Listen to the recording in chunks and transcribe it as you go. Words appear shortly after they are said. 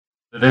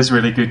It is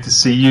really good to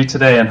see you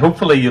today, and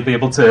hopefully you'll be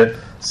able to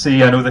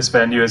see, I know this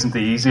venue isn't the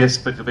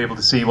easiest, but you'll be able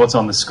to see what's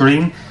on the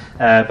screen,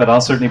 but I'll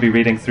certainly be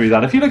reading through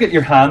that. If you look at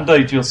your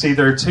handout, you'll see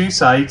there are two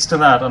sides to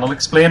that, and I'll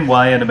explain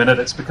why in a minute.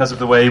 It's because of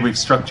the way we've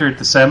structured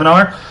the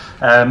seminar,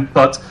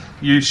 but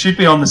you should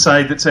be on the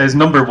side that says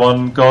number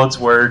 1, God's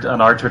Word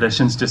and our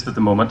traditions just at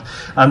the moment,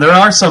 and there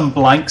are some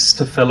blanks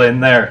to fill in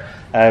there,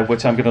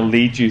 which I'm going to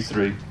lead you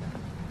through.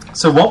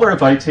 So what we're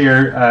about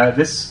here,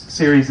 this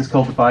series is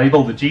called The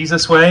Bible, The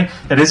Jesus Way.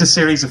 It is a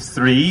series of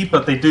 3,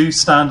 but they do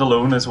stand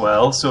alone as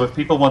well. So if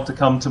people want to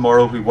come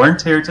tomorrow who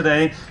weren't here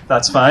today,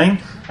 that's fine.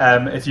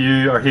 If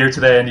you are here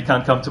today and you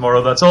can't come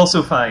tomorrow, that's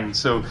also fine.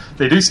 So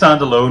they do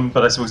stand alone,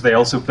 but I suppose they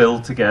also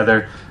build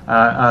together.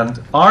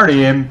 And our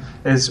aim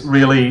is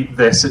really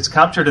this. It's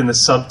captured in the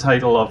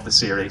subtitle of the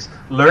series,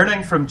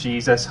 Learning from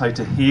Jesus How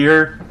to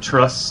Hear,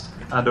 Trust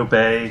and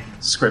Obey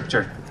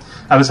Scripture.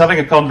 I was having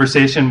a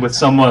conversation with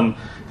someone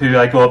who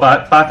I go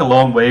back a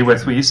long way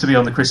with. We used to be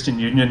on the Christian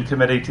Union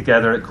Committee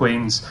together at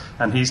Queen's,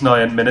 and he's now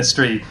in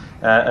ministry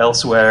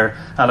elsewhere.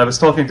 And I was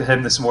talking to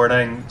him this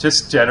morning,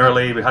 just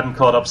generally. We hadn't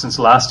caught up since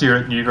last year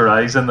at New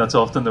Horizon. That's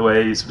often the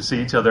way we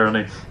see each other on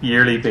a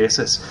yearly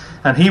basis.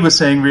 And he was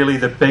saying really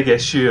the big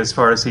issue as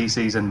far as he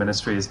sees in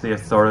ministry is the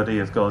authority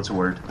of God's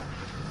Word.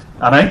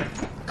 And I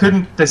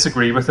couldn't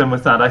disagree with him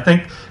with that. I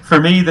think for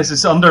me this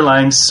is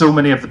underlying so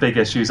many of the big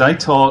issues. I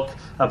talk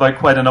about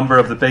quite a number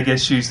of the big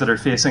issues that are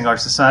facing our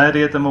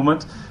society at the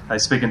moment. I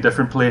speak in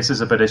different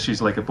places about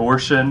issues like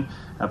abortion,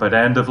 about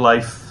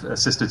end-of-life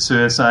assisted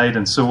suicide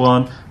and so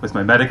on. With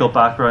my medical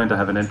background, I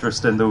have an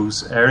interest in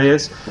those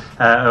areas.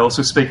 I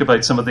also speak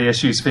about some of the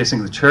issues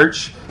facing the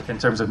church in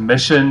terms of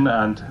mission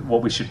and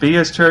what we should be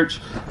as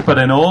church. But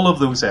in all of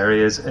those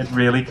areas, it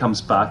really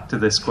comes back to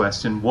this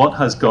question: what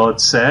has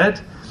God said?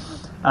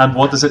 And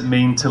what does it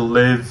mean to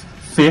live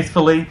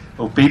faithfully,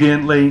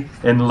 obediently,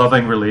 in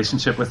loving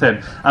relationship with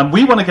Him? And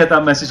we want to get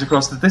that message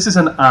across, that this is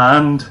an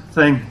and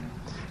thing.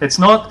 It's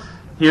not,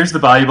 here's the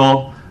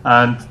Bible,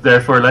 and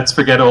therefore let's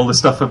forget all the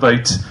stuff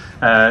about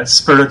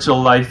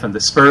spiritual life and the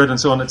Spirit and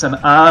so on. It's an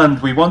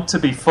and. We want to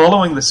be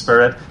following the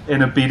Spirit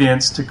in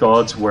obedience to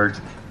God's Word.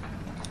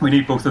 We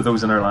need both of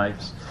those in our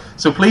lives.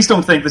 So please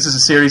don't think this is a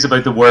series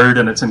about the Word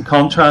and it's in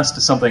contrast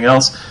to something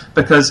else,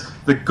 because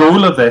the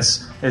goal of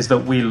this is that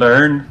we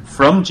learn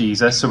from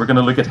Jesus. So we're going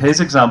to look at His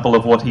example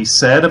of what He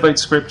said about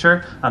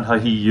Scripture and how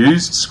He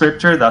used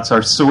Scripture. That's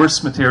our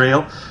source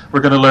material.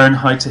 We're going to learn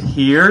how to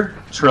hear,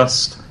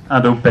 trust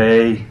and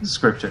obey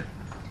Scripture.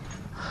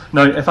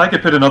 Now, if I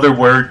could put another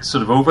word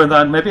sort of over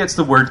that, maybe it's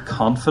the word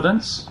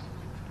confidence.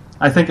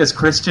 I think as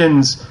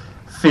Christians,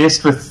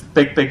 faced with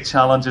big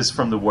challenges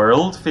from the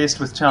world, faced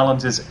with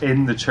challenges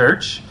in the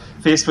church,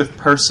 faced with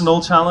personal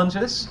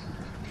challenges,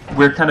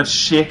 we're kind of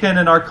shaken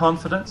in our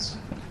confidence.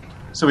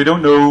 So we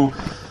don't know,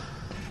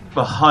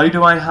 well, how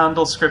do I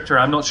handle Scripture?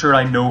 I'm not sure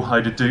I know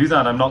how to do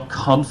that. I'm not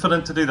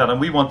confident to do that.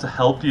 And we want to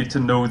help you to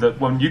know that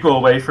when you go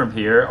away from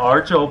here,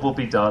 our job will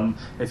be done.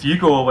 If you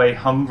go away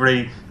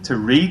hungry to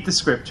read the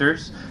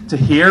Scriptures, to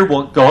hear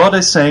what God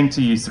is saying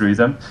to you through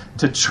them,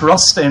 to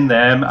trust in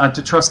them and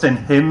to trust in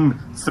Him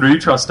through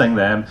trusting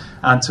them,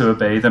 and to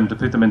obey them, to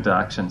put them into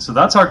action. So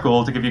that's our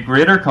goal, to give you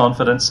greater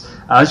confidence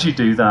as you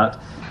do that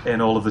in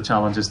all of the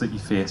challenges that you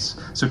face.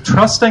 So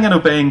trusting and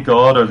obeying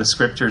God or the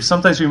Scriptures,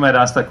 sometimes you might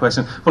ask that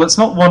question, well, it's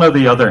not one or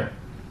the other.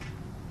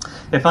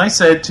 If I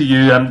said to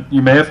you, and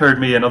you may have heard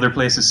me in other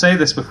places say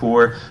this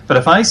before, but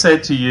if I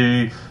said to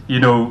you, you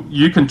know,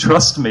 you can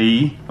trust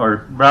me,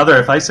 or rather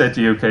if I said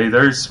to you, okay,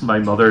 there's my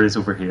mother is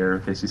over here,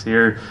 okay, she's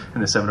here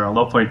in the seminar, I'll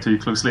not point too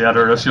closely at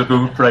her or she'll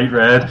go bright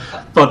red,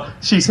 but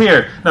she's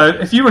here. Now,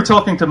 if you were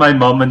talking to my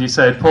mum and you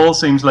said, Paul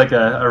seems like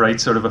a right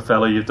sort of a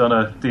fellow, you've done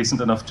a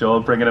decent enough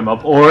job bringing him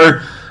up,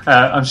 or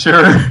I'm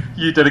sure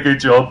you did a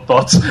good job,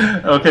 but,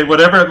 okay,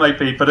 whatever it might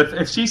be, but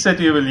if she said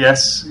to you, well,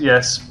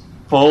 yes,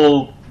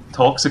 Paul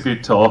talks a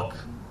good talk,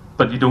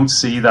 but you don't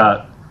see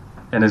that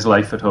in his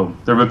life at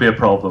home, there would be a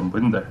problem,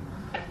 wouldn't there?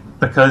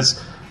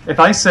 Because if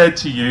I said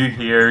to you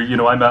here, you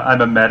know,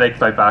 I'm a medic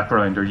by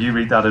background, or you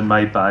read that in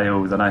my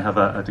bio, then I have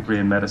a degree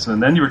in medicine,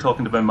 and then you were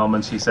talking to my mum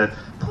and she said,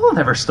 Paul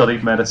never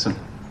studied medicine,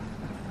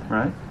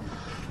 right?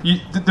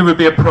 There would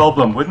be a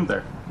problem, wouldn't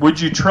there? Would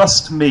you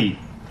trust me?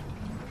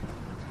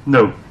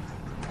 No.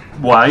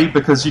 Why?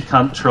 Because you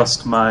can't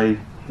trust my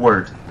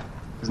word.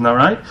 Isn't that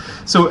right?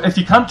 So if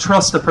you can't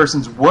trust a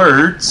person's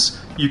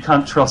words, you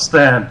can't trust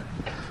them.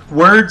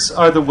 Words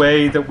are the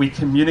way that we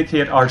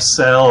communicate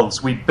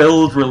ourselves. We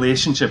build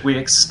relationship. We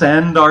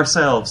extend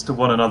ourselves to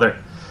one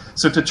another.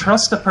 So to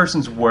trust a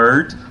person's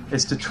word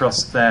is to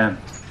trust them.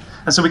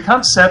 And so we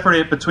can't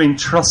separate between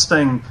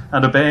trusting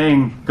and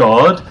obeying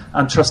God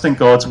and trusting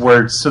God's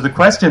words. So the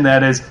question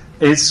then is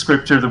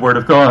Scripture the Word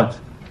of God?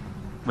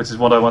 Which is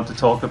what I want to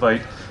talk about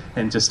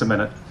in just a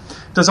minute.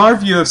 Does our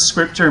view of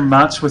Scripture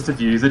match with the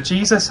view that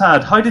Jesus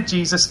had? How did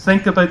Jesus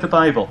think about the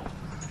Bible?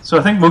 So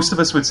I think most of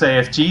us would say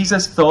if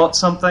Jesus thought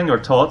something or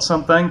taught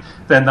something,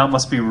 then that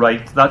must be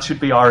right. That should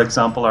be our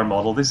example, our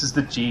model. This is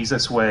the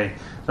Jesus way.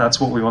 That's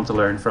what we want to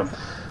learn from.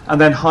 And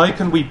then how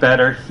can we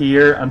better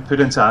hear and put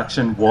into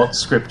action what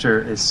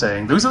Scripture is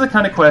saying? Those are the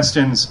kind of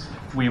questions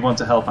we want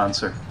to help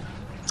answer.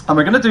 And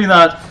we're going to do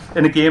that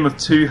in a game of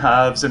two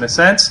halves, in a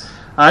sense.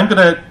 I'm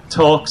going to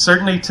talk,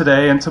 certainly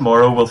today and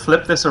tomorrow. We'll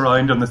flip this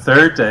around on the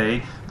third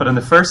day. But in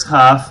the first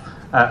half,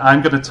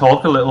 I'm going to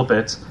talk a little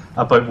bit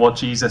about what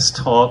Jesus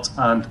taught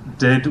and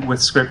did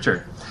with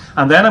Scripture.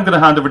 And then I'm going to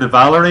hand over to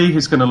Valerie,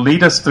 who's going to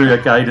lead us through a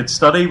guided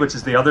study, which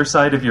is the other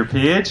side of your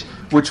page,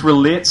 which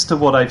relates to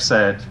what I've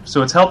said.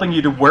 So it's helping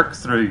you to work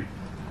through,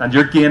 and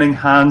you're gaining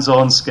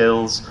hands-on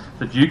skills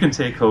that you can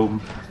take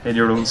home in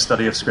your own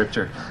study of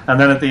Scripture. And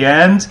then at the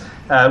end,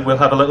 we'll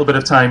have a little bit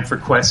of time for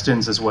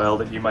questions as well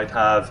that you might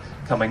have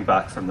coming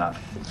back from that.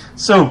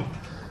 So,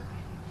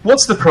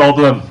 what's the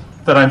problem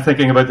that I'm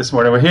thinking about this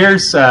morning? Well,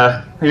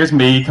 here's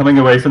me coming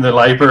away from the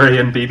library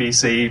in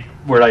BBC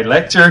where I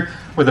lecture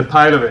with a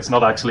pile of, it's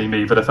not actually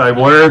me, but if I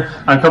were,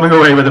 I'm coming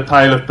away with a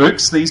pile of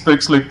books. These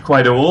books look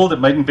quite old. It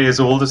mightn't be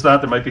as old as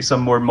that. There might be some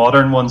more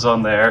modern ones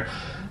on there.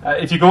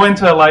 If you go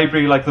into a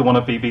library like the one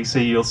at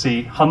BBC, you'll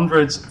see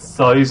hundreds,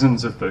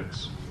 thousands of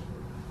books.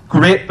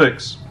 Great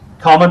books.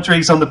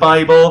 Commentaries on the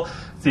Bible,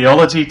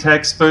 theology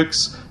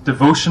textbooks,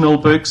 devotional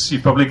books.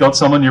 You've probably got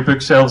some on your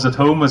bookshelves at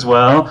home as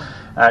well.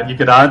 You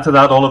could add to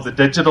that all of the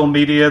digital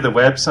media, the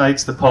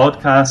websites, the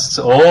podcasts,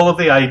 all of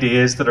the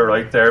ideas that are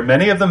out there.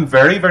 Many of them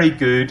very, very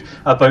good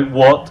about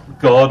what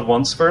God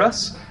wants for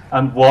us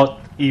and what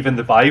even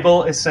the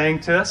Bible is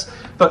saying to us.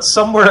 But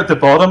somewhere at the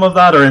bottom of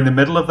that or in the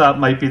middle of that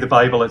might be the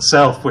Bible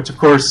itself, which of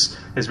course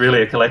is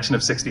really a collection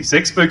of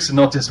 66 books and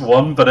not just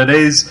one, but it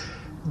is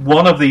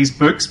one of these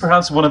books,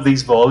 perhaps one of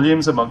these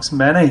volumes amongst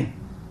many.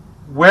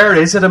 Where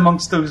is it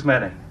amongst those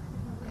many?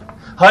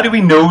 How do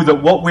we know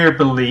that what we're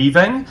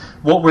believing,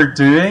 what we're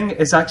doing,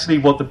 is actually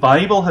what the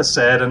Bible has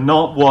said and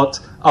not what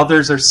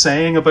others are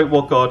saying about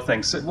what God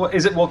thinks?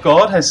 Is it what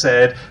God has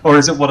said, or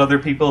is it what other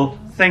people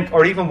think,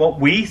 or even what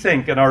we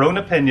think in our own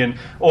opinion?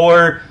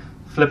 Or,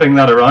 flipping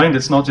that around,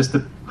 it's not just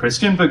the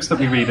Christian books that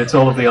we read, it's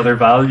all of the other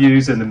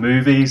values in the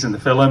movies, in the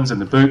films, in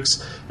the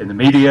books, in the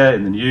media,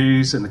 in the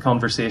news, in the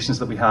conversations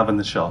that we have in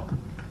the shop.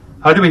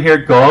 How do we hear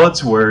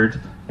God's word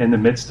in the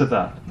midst of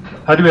that?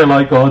 How do we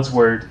allow God's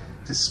word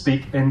to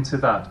speak into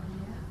that?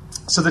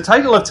 So the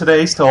title of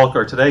today's talk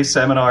or today's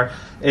seminar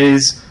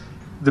is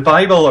The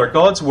Bible or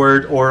God's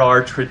Word or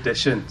Our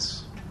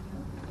Traditions.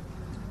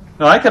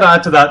 Now I could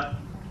add to that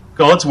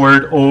God's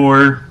Word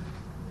or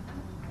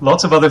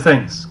lots of other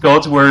things.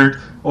 God's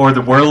Word or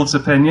the world's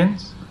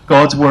opinions.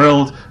 God's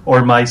Word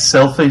or my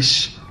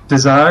selfish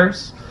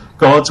desires.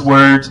 God's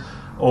Word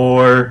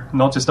or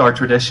not just our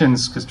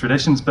traditions, because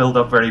traditions build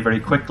up very, very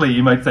quickly.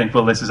 You might think,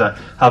 well, this is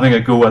having a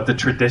go at the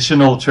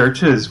traditional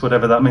churches,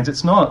 whatever that means.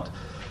 It's not.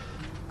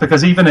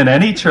 Because even in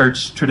any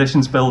church,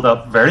 traditions build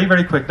up very,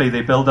 very quickly.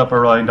 They build up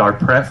around our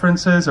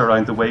preferences,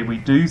 around the way we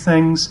do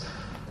things.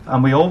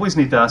 And we always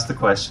need to ask the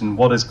question,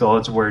 what is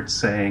God's Word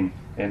saying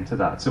into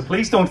that? So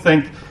please don't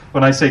think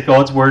when I say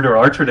God's Word or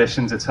our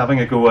traditions, it's having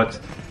a go at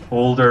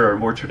older or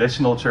more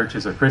traditional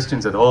churches or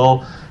Christians at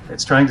all.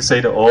 It's trying to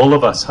say to all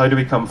of us, how do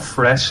we come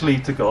freshly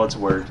to God's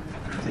Word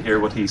to hear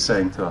what He's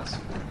saying to us?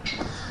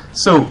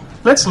 So,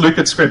 let's look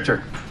at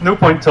Scripture. No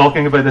point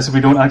talking about this if we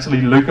don't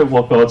actually look at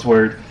what God's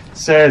Word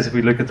says, if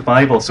we look at the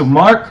Bible. So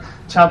Mark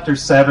chapter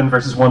 7,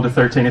 verses 1 to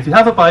 13. If you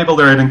have a Bible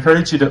there, I'd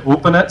encourage you to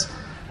open it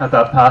at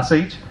that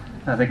passage.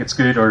 I think it's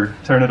good, or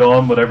turn it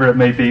on, whatever it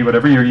may be,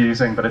 whatever you're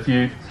using. But if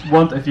you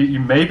want, you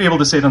may be able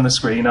to see it on the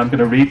screen. I'm going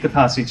to read the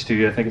passage to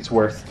you. I think it's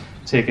worth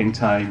taking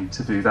time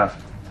to do that.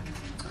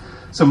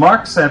 So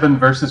Mark 7,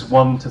 verses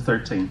 1 to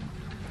 13.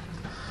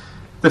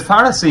 The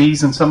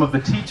Pharisees and some of the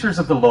teachers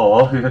of the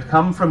law who had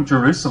come from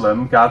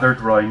Jerusalem gathered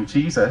round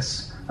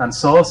Jesus and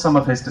saw some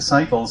of his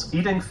disciples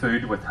eating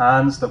food with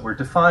hands that were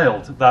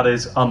defiled, that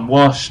is,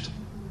 unwashed.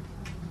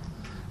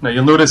 Now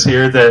you'll notice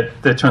here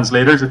that the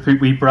translators have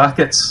put wee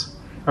brackets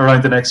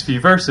around the next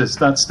few verses.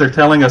 They're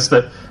telling us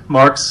that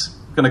Mark's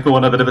going to go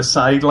on a bit of a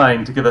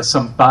sideline to give us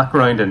some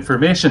background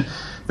information.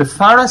 The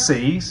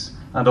Pharisees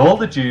and all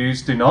the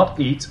Jews do not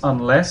eat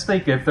unless they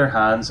give their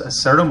hands a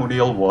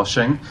ceremonial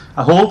washing,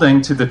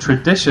 holding to the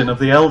tradition of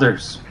the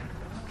elders.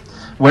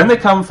 When they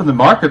come from the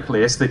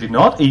marketplace, they do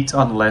not eat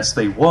unless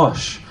they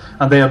wash,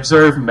 and they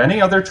observe many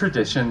other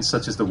traditions,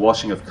 such as the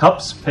washing of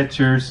cups,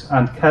 pitchers,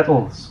 and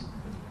kettles.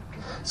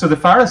 So the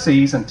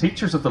Pharisees and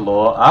teachers of the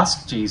law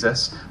asked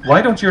Jesus,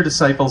 "Why don't your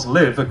disciples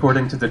live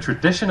according to the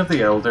tradition of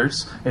the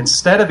elders,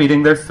 instead of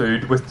eating their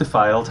food with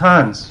defiled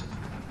hands?"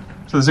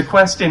 So there's a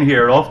question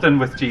here. Often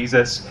with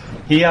Jesus,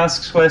 he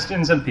asks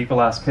questions and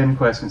people ask him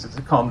questions. It's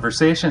a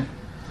conversation.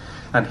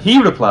 And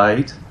he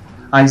replied,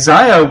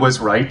 "Isaiah was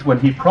right when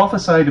he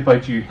prophesied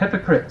about you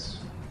hypocrites.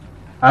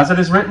 As it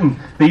is written,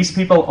 these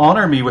people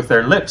honor me with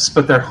their lips,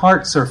 but their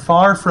hearts are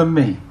far from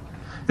me.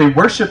 They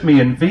worship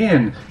me in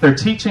vain. Their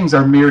teachings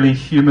are merely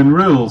human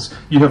rules.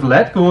 You have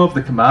let go of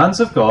the commands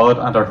of God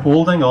and are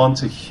holding on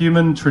to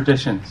human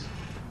traditions."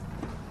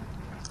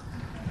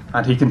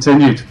 And he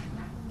continued,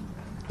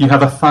 You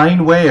have a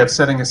fine way of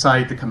setting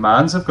aside the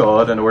commands of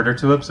God in order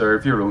to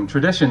observe your own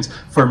traditions.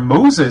 For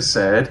Moses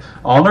said,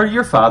 'Honor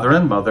your father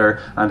and mother,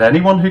 and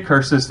anyone who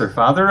curses their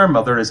father or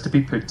mother is to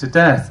be put to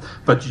death.'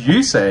 But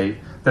you say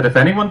that if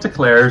anyone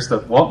declares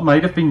that what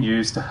might have been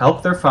used to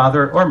help their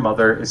father or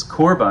mother is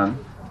korban,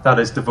 that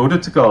is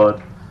devoted to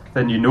God,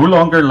 then you no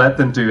longer let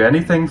them do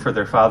anything for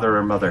their father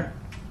or mother.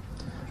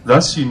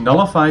 Thus you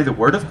nullify the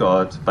word of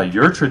God by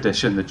your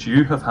tradition that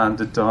you have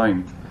handed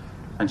down,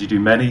 and you do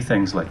many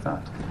things like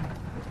that."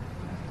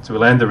 So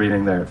we'll end the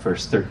reading there at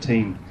verse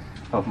 13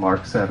 of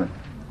Mark 7.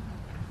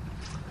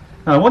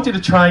 Now I want you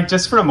to try,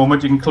 just for a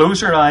moment, you can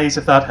close your eyes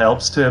if that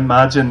helps, to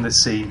imagine the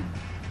scene.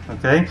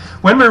 Okay?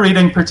 When we're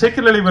reading,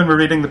 particularly when we're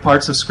reading the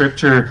parts of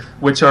Scripture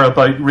which are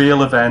about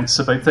real events,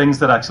 about things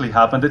that actually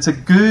happened, it's a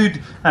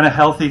good and a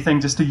healthy thing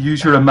just to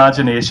use your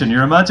imagination.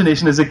 Your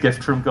imagination is a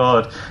gift from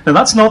God. Now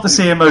that's not the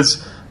same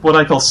as what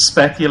I call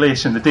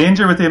speculation. The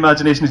danger with the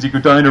imagination is you go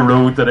down a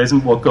road that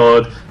isn't what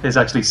God is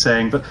actually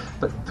saying. But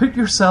put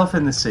yourself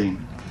in the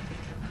scene.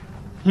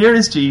 Here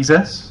is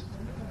Jesus.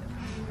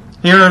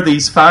 Here are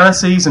these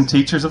Pharisees and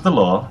teachers of the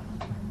law.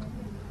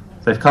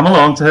 They've come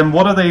along to him.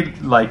 What are they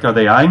like? Are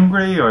they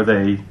angry? Are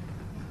they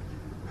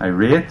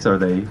irate? Are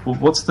they?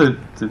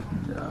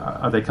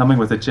 Are they coming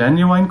with a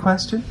genuine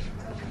question?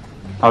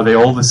 Are they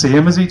all the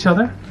same as each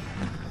other?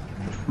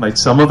 Might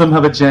some of them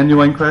have a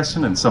genuine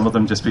question and some of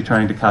them just be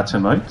trying to catch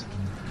him out?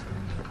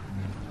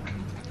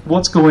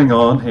 What's going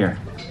on here?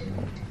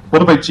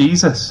 What about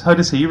Jesus? How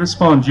does he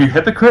respond? You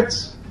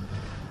hypocrites!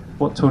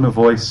 What tone of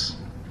voice?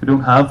 We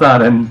don't have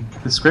that in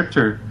the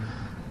Scripture,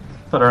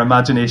 but our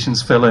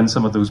imaginations fill in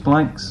some of those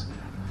blanks.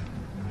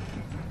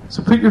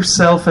 So put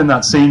yourself in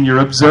that scene. You're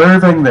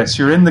observing this.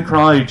 You're in the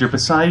crowd. You're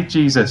beside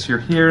Jesus. You're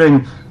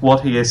hearing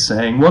what he is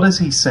saying. What is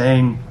he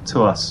saying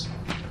to us?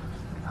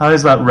 How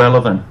is that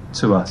relevant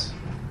to us?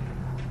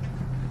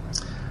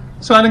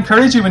 So I'd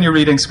encourage you when you're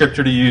reading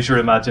Scripture to use your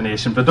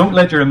imagination, but don't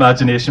let your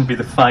imagination be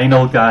the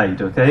final guide,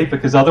 okay?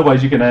 Because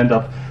otherwise you can end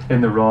up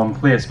in the wrong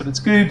place. But it's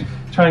good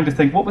trying to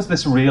think, what was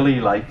this really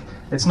like?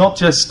 It's not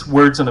just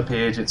words on a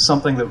page, it's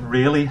something that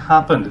really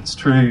happened. It's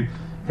true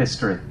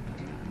history.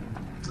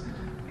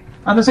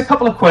 And there's a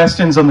couple of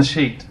questions on the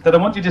sheet that I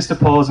want you just to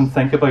pause and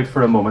think about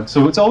for a moment.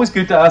 So it's always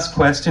good to ask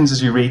questions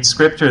as you read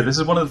Scripture. This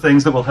is one of the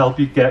things that will help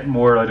you get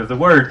more out of the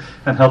Word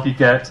and help you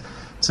get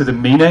to the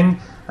meaning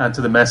and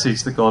to the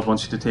message that God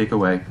wants you to take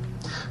away.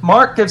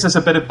 Mark gives us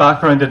a bit of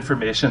background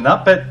information,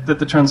 that bit that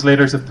the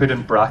translators have put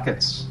in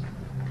brackets.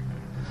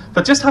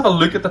 But just have a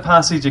look at the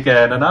passage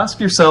again and ask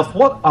yourself,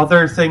 what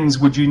other things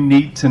would you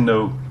need to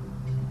know?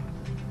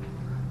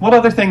 What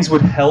other things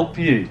would help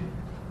you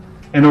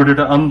in order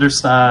to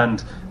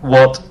understand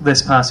what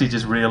this passage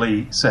is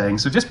really saying?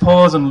 So just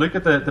pause and look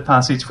at the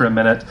passage for a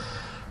minute.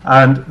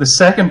 And the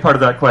second part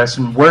of that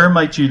question, where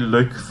might you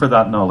look for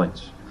that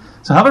knowledge?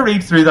 So have a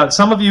read through that.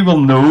 Some of you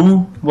will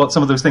know what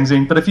some of those things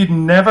mean, but if you'd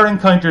never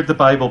encountered the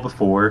Bible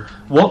before,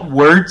 what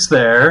words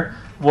there,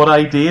 what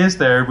ideas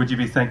there would you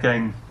be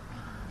thinking,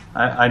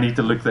 I need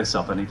to look this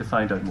up, I need to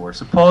find out more.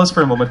 So pause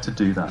for a moment to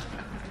do that.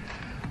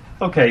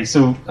 Okay,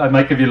 so I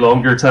might give you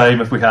longer time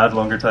if we had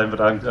longer time,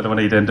 but I don't want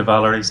to eat into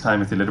Valerie's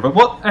time with you later.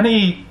 But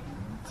any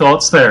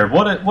thoughts there?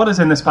 What is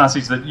in this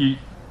passage that you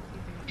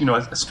know,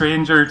 a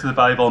stranger to the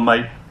Bible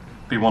might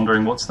be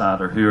wondering, what's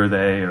that, or who are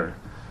they, or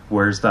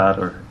where's that,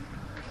 or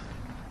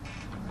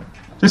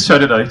just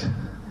shout it out.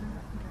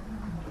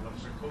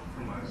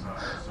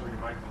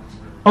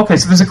 Okay,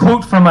 so there's a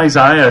quote from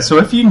Isaiah. So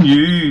if you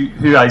knew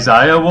who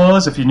Isaiah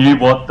was, if you knew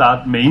what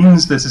that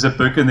means, this is a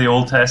book in the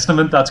Old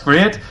Testament, that's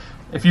great.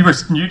 If you were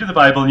new to the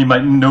Bible, you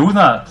might know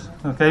that.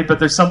 Okay, but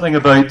there's something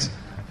about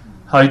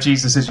how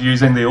Jesus is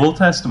using the Old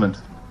Testament.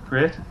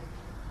 Great.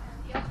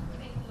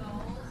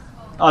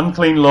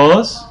 Unclean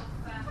laws.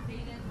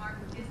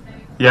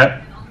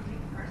 Yeah.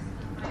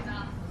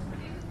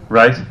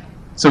 Right.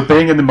 So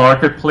being in the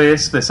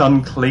marketplace, this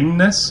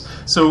uncleanness.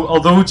 So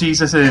although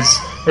Jesus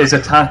is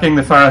attacking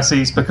the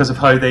Pharisees because of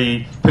how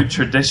they put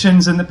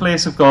traditions in the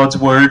place of God's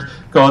word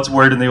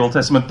in the Old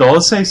Testament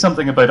does say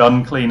something about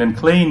unclean and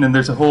clean, and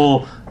there's a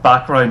whole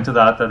background to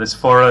that is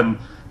foreign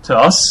to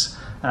us,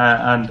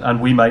 and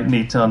we might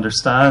need to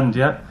understand.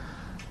 Yeah.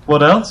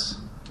 What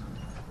else?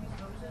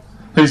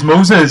 Who's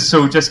Moses?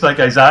 So just like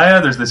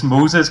Isaiah, there's this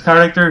Moses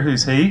character.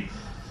 Who's he?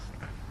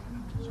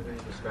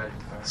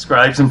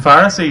 Scribes and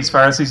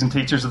Pharisees and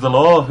teachers of the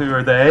law. Who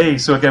are they?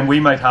 So again, we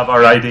might have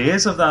our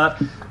ideas of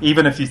that.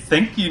 Even if you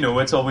think you know,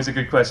 it's always a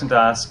good question to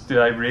ask, do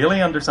I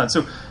really understand?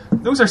 So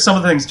those are some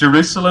of the things.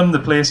 Jerusalem, the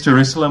place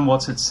Jerusalem,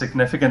 what's its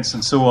significance,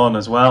 and so on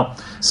as well.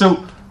 So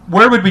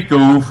where would we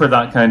go for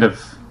that kind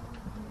of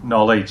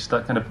knowledge,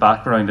 that kind of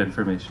background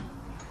information?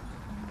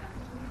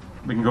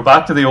 We can go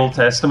back to the Old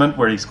Testament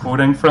where he's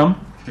quoting from.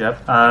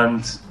 Yep,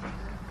 and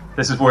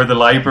this is where the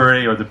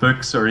library or the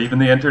books or even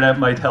the internet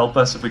might help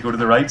us if we go to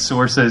the right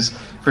sources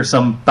for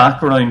some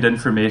background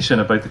information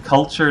about the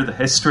culture, the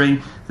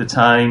history, the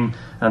time,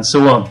 and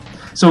so on.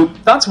 So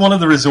that's one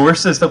of the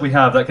resources that we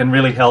have that can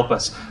really help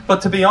us.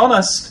 But to be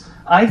honest,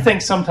 I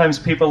think sometimes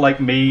people like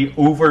me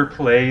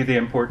overplay the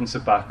importance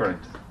of background.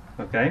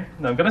 Okay?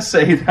 Now I'm going to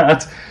say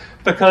that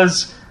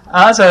because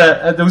as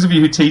those of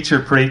you who teach or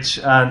preach,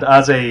 and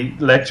as a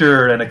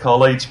lecturer in a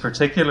college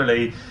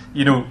particularly,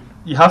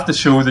 you have to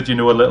show that you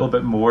know a little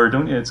bit more,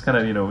 don't you? It's kind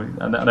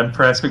of, and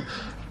impress people.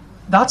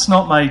 That's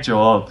not my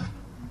job.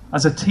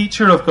 As a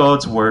teacher of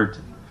God's Word,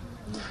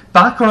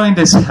 background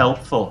is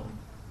helpful,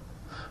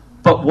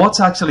 but what's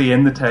actually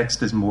in the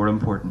text is more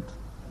important,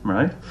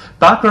 right?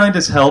 Background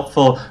is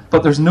helpful,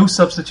 but there's no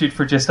substitute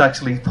for just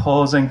actually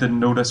pausing to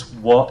notice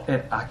what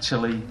it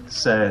actually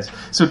says.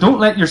 So don't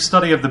let your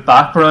study of the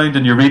background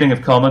and your reading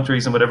of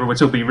commentaries and whatever,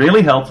 which will be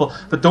really helpful,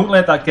 but don't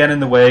let that get in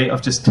the way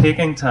of just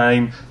taking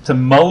time to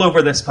mull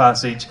over this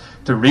passage,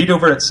 to read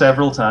over it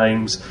several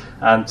times,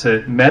 and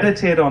to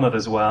meditate on it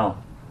as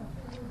well.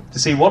 To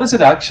see, what is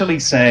it actually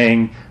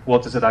saying?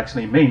 What does it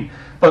actually mean?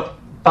 But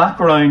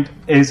background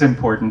is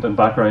important and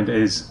background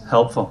is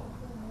helpful.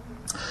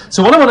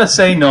 So what I want to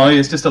say now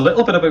is just a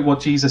little bit about what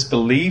Jesus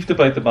believed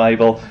about the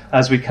Bible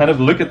as we kind of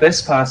look at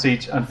this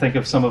passage and think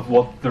of some of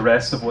what the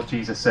rest of what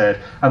Jesus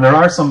said. And there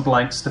are some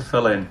blanks to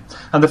fill in.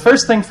 And the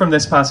first thing from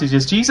this passage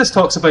is Jesus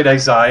talks about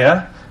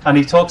Isaiah and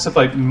he talks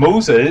about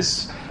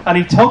Moses, and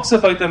he talks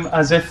about them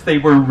as if they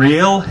were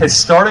real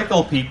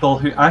historical people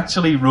who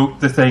actually wrote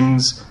the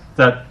things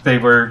that they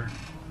were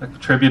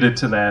attributed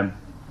to them.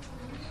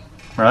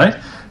 Right?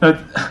 Now,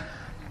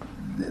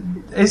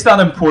 is that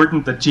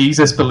important that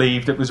Jesus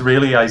believed it was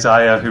really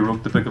Isaiah who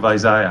wrote the book of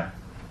Isaiah?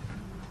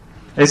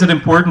 Is it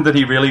important that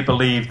he really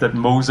believed that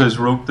Moses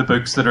wrote the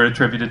books that are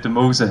attributed to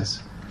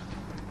Moses?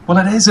 Well,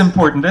 it is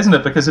important, isn't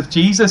it? Because if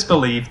Jesus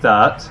believed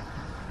that,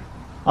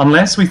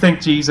 unless we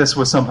think Jesus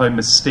was somehow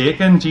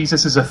mistaken,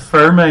 Jesus is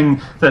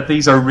affirming that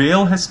these are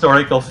real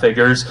historical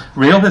figures,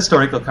 real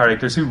historical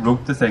characters who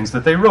wrote the things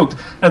that they wrote.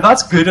 Now,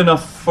 that's good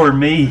enough for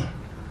me.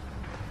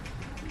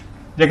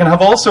 You can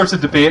have all sorts of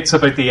debates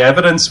about the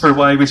evidence for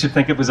why we should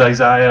think it was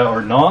Isaiah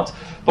or not,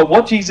 but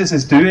what Jesus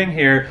is doing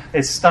here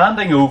is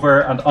standing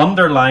over and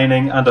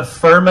underlining and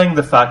affirming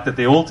the fact that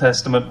the Old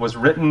Testament was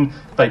written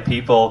by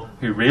people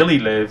who really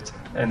lived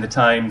in the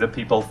time that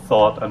people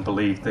thought and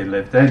believed they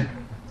lived in.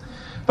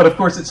 But of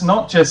course, it's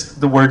not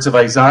just the words of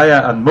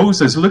Isaiah and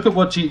Moses. Look at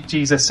what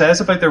Jesus says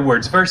about their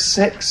words. Verse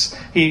 6,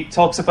 he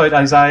talks about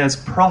Isaiah's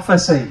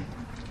prophecy.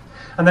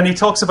 And then he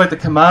talks about the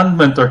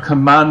commandment or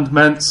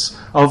commandments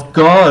of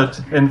God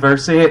in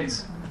verse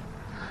 8.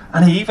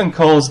 And he even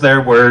calls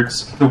their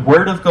words the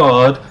word of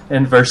God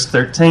in verse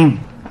 13.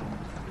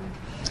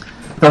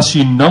 Thus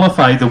you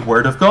nullify the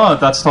word of God.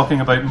 That's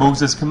talking about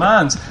Moses'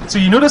 commands. So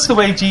you notice the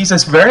way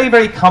Jesus very,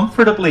 very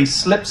comfortably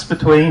slips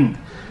between.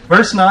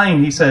 Verse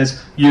 9, he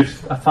says,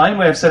 you've a fine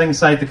way of setting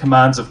aside the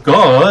commands of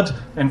God.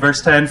 In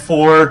verse 10,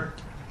 for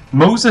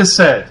Moses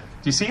said.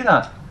 Do you see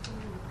that?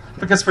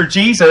 Because for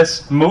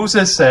Jesus,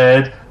 Moses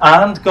said,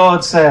 and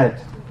God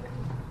said.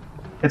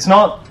 It's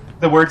not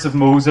the words of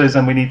Moses,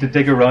 and we need to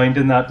dig around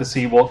in that to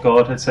see what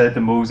God had said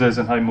to Moses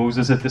and how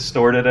Moses had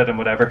distorted it and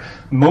whatever.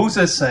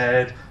 Moses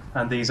said,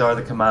 and these are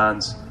the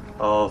commands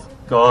of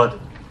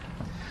God.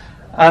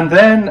 And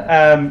then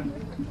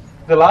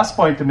the last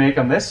point to make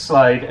on this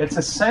slide, it's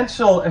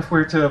essential if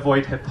we're to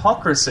avoid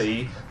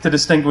hypocrisy to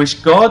distinguish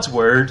God's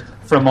word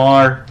from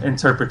our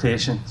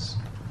interpretations.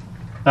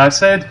 Now, I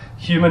said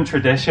human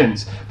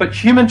traditions, but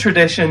human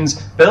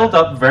traditions build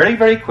up very,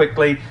 very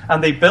quickly,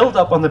 and they build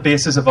up on the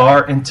basis of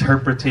our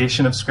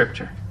interpretation of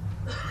Scripture.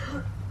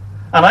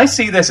 And I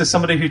see this as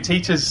somebody who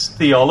teaches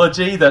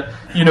theology, that,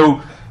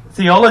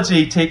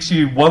 theology takes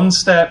you 1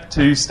 step,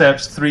 2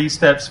 steps, 3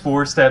 steps,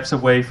 4 steps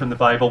away from the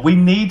Bible. We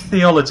need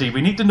theology.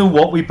 We need to know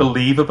what we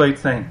believe about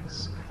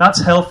things. That's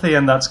healthy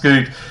and that's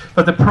good.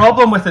 But the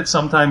problem with it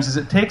sometimes is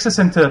it takes us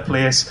into a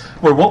place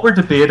where what we're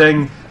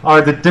debating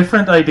are the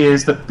different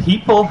ideas that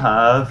people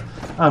have,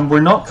 and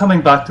we're not coming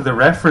back to the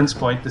reference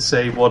point to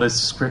say, what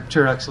is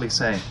Scripture actually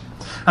saying?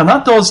 And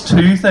that does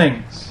two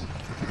things.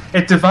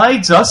 It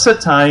divides us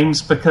at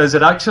times because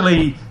it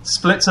actually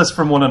splits us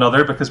from one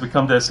another because we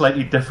come to a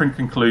slightly different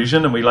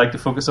conclusion and we like to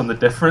focus on the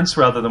difference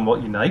rather than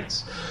what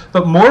unites.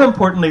 But more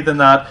importantly than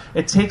that,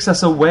 it takes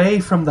us away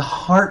from the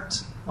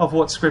heart of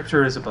what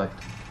Scripture is about.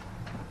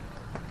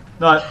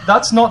 Now,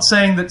 that's not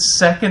saying that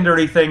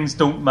secondary things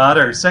don't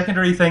matter.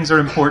 Secondary things are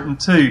important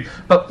too.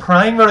 But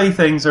primary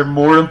things are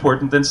more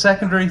important than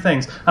secondary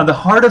things. And the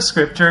heart of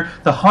Scripture,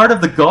 the heart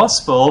of the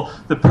gospel,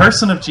 the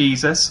person of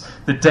Jesus,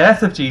 the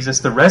death of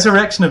Jesus, the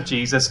resurrection of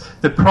Jesus,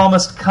 the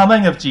promised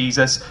coming of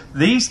Jesus,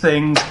 these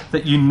things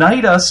that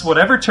unite us,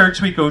 whatever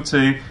church we go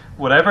to,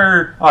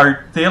 whatever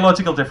our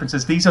theological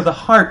differences, these are the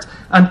heart.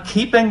 And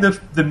keeping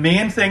the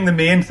main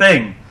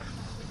thing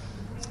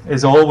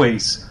is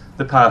always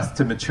the path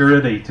to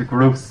maturity, to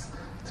growth,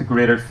 to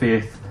greater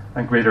faith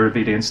and greater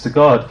obedience to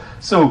God.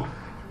 So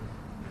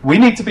we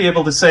need to be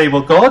able to say,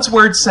 well, God's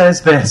word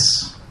says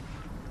this,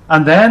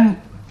 and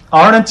then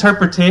our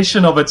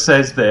interpretation of it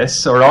says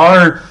this, or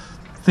our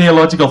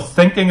theological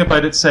thinking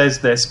about it says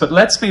this, but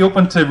let's be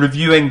open to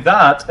reviewing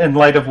that in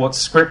light of what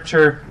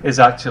Scripture is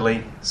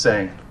actually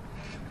saying.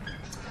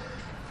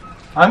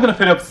 I'm going to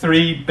put up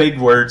 3 big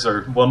words,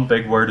 or 1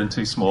 big word and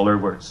 2 smaller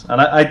words.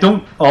 And I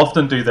don't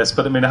often do this,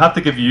 but I mean, I have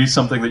to give you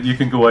something that you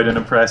can go out and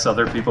impress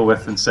other people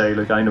with and say,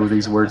 look, I know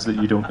these words that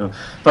you don't know.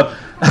 But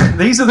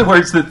these are the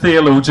words that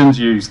theologians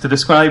use to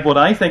describe what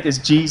I think is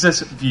Jesus'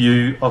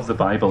 view of the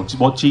Bible,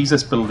 what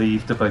Jesus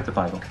believed about the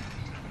Bible.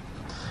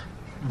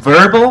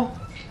 Verbal,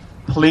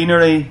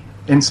 plenary,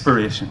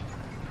 inspiration.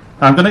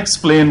 I'm going to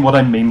explain what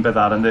I mean by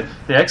that. And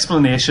the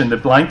explanation, the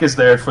blank is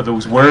there for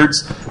those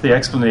words. The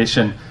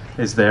explanation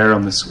is there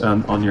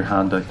on your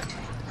handout.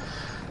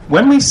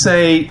 When we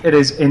say it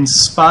is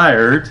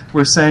inspired,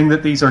 we're saying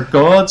that these are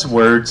God's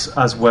words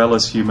as well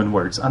as human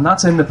words. And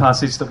that's in the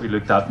passage that we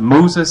looked at.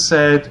 Moses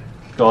said,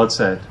 God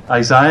said.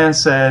 Isaiah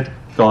said,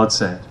 God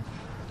said.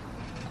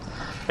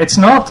 It's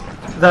not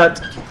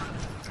that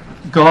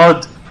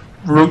God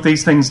wrote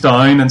these things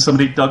down and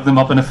somebody dug them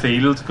up in a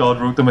field. God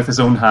wrote them with his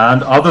own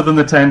hand, other than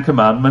the 10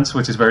 Commandments,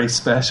 which is very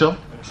special,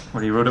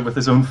 where he wrote it with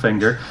his own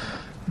finger.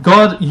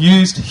 God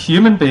used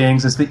human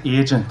beings as the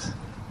agent,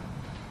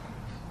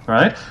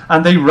 right?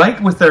 And they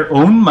write with their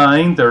own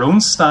mind, their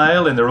own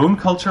style, in their own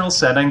cultural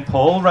setting.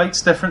 Paul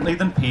writes differently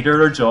than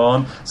Peter or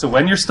John. So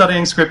when you're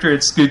studying Scripture,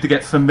 it's good to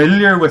get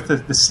familiar with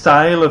the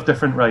style of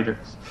different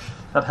writers.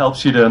 That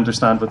helps you to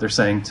understand what they're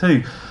saying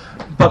too.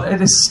 But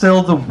it is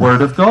still the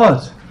Word of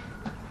God.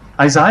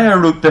 Isaiah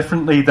wrote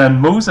differently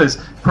than Moses.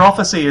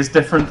 Prophecy is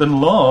different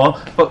than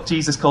law, but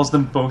Jesus calls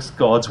them both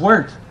God's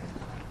Word.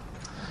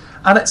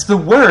 And it's the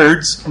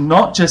words,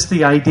 not just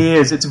the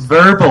ideas. It's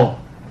verbal.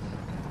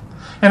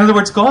 In other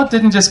words, God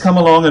didn't just come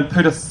along and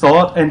put a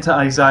thought into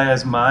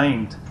Isaiah's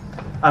mind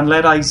and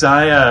let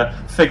Isaiah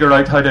figure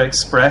out how to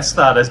express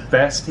that as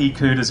best he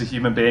could as a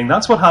human being.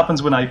 That's what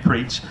happens when I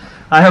preach.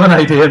 I have an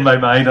idea in my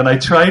mind and I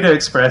try to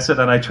express it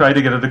and I try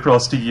to get it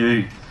across to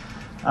you.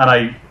 And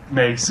I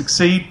may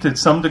succeed to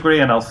some degree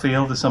and I'll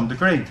fail to some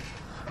degree.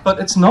 But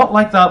it's not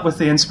like that with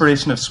the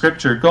inspiration of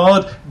Scripture.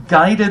 God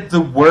guided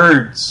the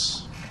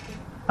words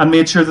and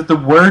made sure that the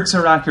words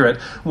are accurate.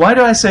 Why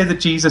do I say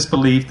that Jesus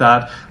believed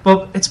that?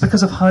 Well, it's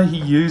because of how he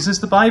uses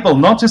the Bible.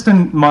 Not just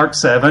in Mark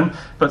 7,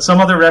 but some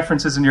other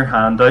references in your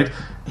handout.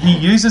 He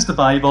uses the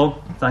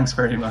Bible. Thanks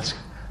very much.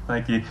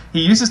 Thank you.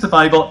 He uses the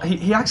Bible.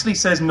 He actually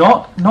says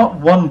not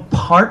one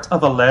part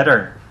of a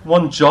letter,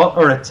 one jot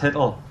or a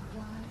tittle.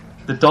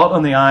 The dot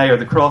on the I or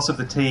the cross of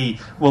the T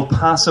will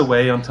pass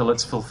away until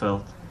it's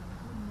fulfilled.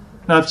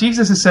 Now, if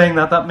Jesus is saying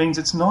that, that means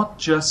it's not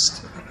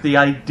just the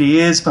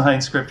ideas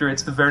behind Scripture,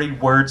 it's the very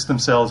words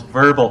themselves,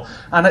 verbal.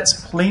 And it's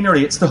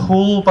plenary, it's the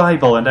whole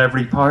Bible and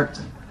every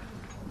part.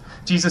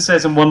 Jesus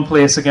says in one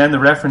place, again, the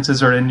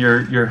references are in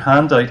your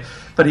handout,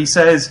 but he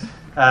says,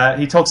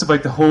 he talks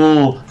about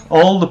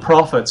all the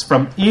prophets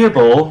from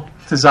Abel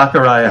to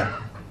Zechariah,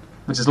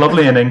 which is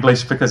lovely in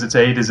English because it's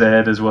A to Z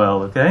as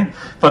well, okay?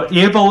 But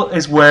Abel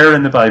is where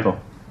in the Bible?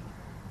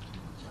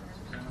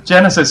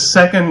 Genesis,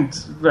 not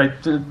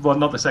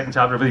the second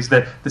chapter, but he's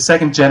the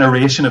second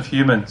generation of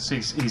humans.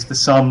 He's the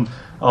son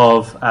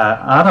of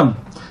Adam.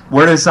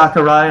 Where is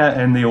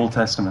Zechariah in the Old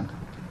Testament?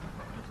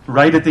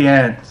 Right at the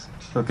end,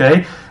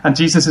 okay? And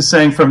Jesus is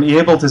saying from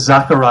Abel to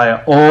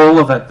Zechariah, all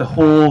of it, the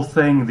whole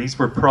thing, these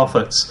were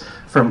prophets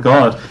from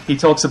God. He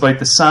talks about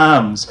the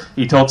Psalms,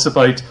 he talks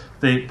about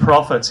the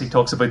prophets, he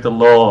talks about the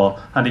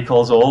law, and he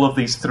calls all of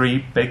these 3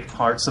 big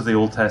parts of the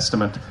Old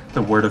Testament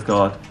the Word of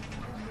God.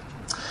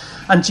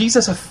 And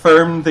Jesus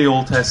affirmed the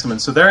Old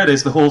Testament. So there it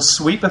is, the whole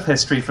sweep of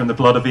history from the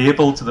blood of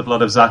Abel to the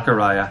blood of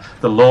Zechariah,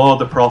 the law,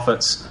 the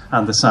prophets,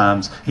 and the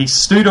Psalms. He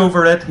stood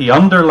over it, he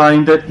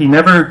underlined it, he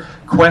never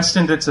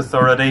questioned its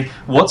authority.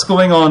 What's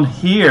going on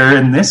here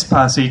in this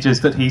passage is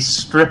that he's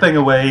stripping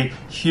away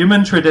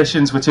human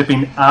traditions which have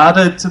been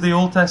added to the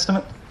Old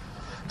Testament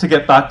to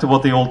get back to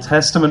what the Old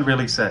Testament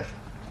really said.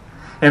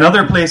 In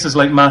other places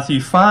like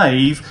Matthew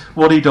 5,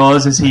 what he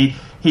does is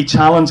he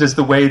challenges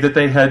the way that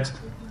they had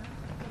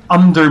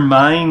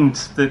undermined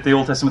the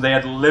Old Testament. They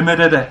had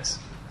limited it.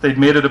 They'd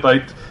made it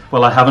about,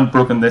 well, I haven't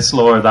broken this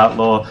law or that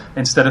law,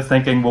 instead of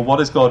thinking, well,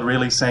 what is God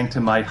really saying to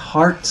my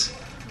heart?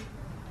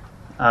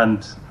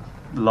 And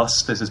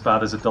lust is as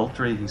bad as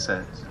adultery, he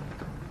says.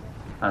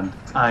 And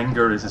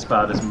anger is as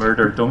bad as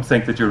murder. Don't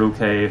think that you're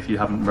okay if you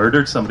haven't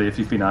murdered somebody. If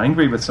you've been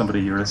angry with somebody,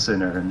 you're a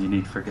sinner and you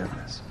need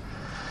forgiveness.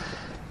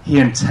 He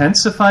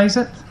intensifies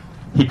it.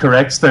 He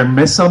corrects their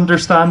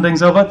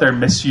misunderstandings of it, their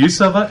misuse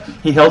of it.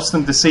 He helps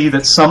them to see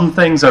that some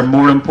things are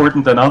more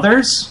important than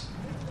others.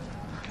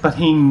 But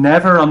he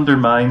never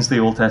undermines the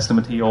Old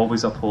Testament. He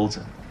always upholds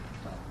it.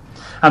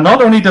 And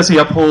not only does he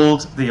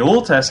uphold the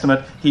Old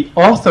Testament, he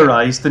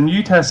authorized the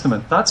New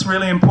Testament. That's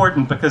really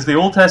important because the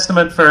Old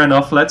Testament, fair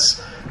enough,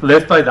 let's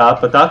live by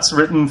that, but that's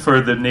written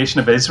for the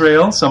nation of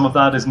Israel. Some of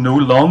that is no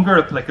longer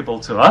applicable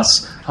to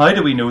us. How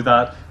do we know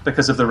that?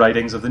 Because of the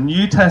writings of the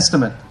New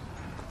Testament.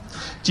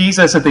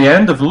 Jesus, at the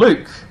end of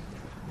Luke,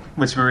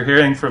 which we were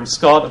hearing from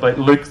Scott about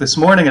Luke this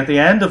morning, at the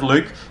end of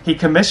Luke, he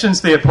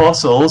commissions the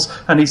apostles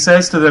and he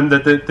says to them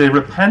that the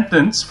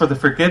repentance for the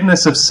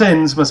forgiveness of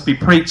sins must be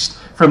preached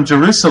from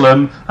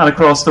Jerusalem and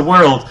across the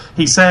world.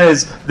 He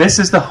says, this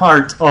is the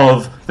heart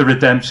of the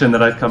redemption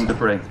that I've come to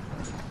bring.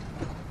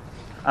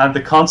 And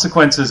the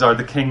consequences are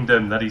the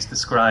kingdom that he's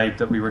described,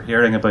 that we were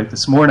hearing about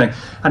this morning.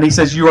 And he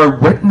says, you are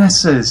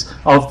witnesses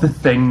of the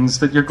things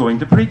that you're going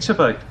to preach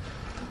about.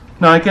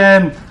 Now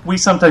again, we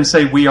sometimes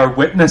say we are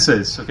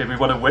witnesses. Okay, we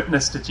want to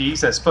witness to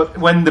Jesus. But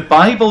when the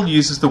Bible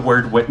uses the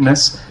word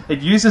witness,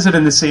 it uses it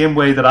in the same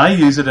way that I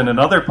use it in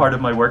another part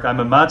of my work. I'm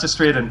a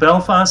magistrate in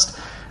Belfast,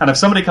 and if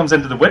somebody comes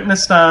into the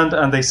witness stand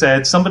and they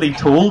said, somebody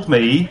told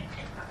me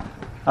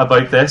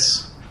about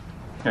this,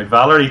 like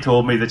Valerie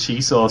told me that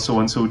she saw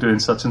so-and-so doing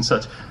such and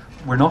such,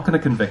 we're not going to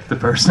convict the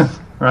person,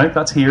 right?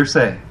 That's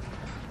hearsay.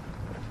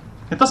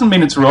 It doesn't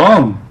mean it's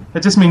wrong.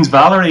 It just means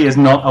Valerie is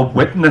not a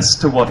witness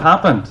to what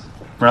happened.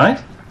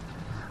 Right?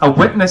 A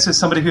witness is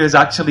somebody who has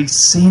actually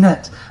seen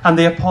it. And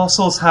the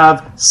apostles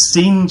have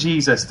seen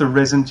Jesus, the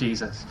risen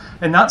Jesus.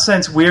 In that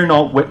sense, we're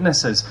not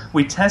witnesses.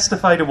 We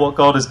testify to what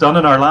God has done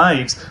in our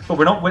lives, but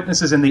we're not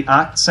witnesses in the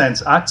act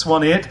sense. Acts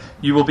 1:8,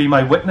 you will be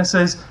my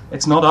witnesses.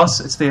 It's not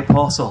us, it's the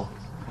apostle.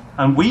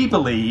 And we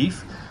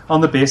believe on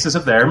the basis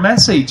of their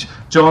message.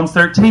 John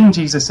 13,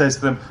 Jesus says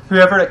to them,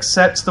 whoever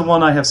accepts the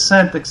one I have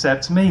sent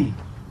accepts me.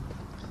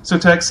 So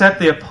to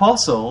accept the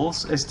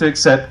apostles is to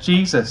accept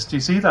Jesus. Do you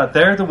see that?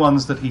 They're the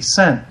ones that he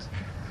sent.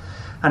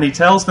 And he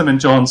tells them in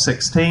John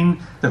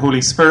 16, the Holy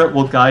Spirit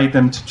will guide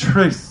them to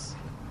truth.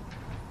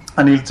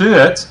 And he'll do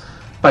it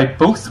by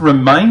both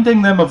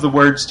reminding them of the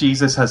words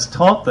Jesus has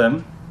taught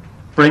them,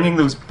 bringing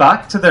those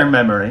back to their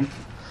memory,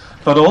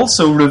 but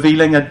also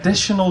revealing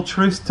additional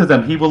truth to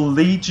them. He will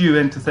lead you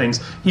into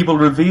things. He will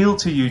reveal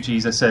to you,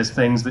 Jesus says,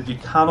 things that you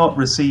cannot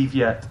receive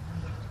yet.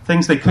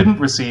 Things they couldn't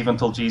receive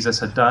until Jesus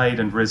had died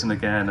and risen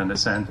again and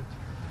ascended.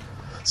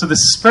 So the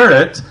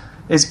Spirit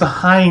is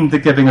behind the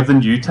giving of the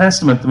New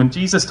Testament. When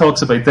Jesus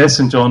talks about this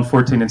in John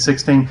 14 and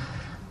 16,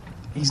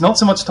 he's not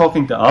so much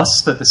talking to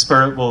us that the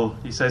Spirit will,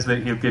 he says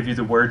that he'll give you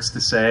the words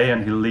to say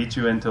and he'll lead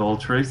you into all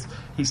truth.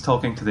 He's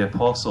talking to the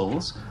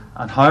apostles.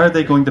 And how are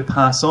they going to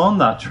pass on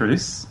that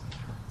truth?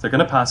 They're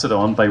going to pass it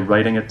on by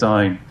writing it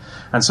down.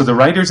 And so the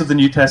writers of the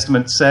New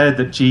Testament said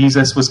that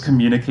Jesus was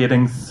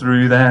communicating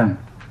through them.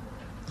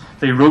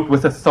 They wrote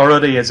with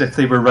authority as if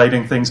they were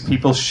writing things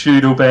people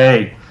should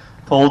obey.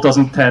 Paul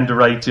doesn't tend to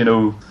write,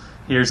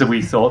 here's a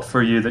wee thought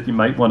for you that you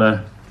might want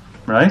to,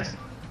 right?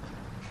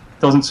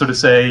 Doesn't sort of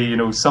say,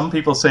 some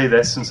people say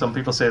this and some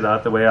people say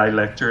that, the way I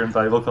lecture in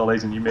Bible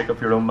college and you make up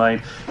your own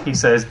mind. He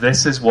says,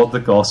 this is what the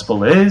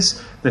gospel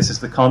is. This is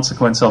the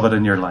consequence of it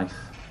in your life.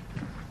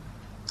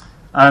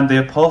 And the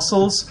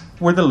apostles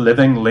were the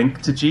living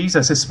link to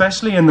Jesus.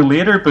 Especially in the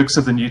later books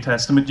of the New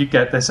Testament, you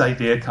get this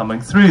idea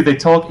coming through. They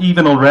talk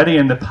even already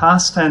in the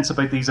past tense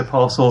about these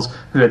apostles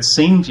who had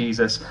seen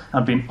Jesus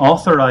and been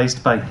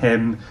authorized by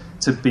him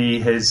to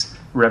be his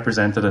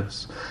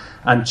representatives.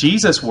 And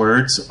Jesus'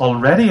 words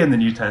already in the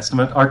New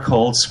Testament are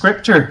called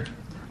Scripture.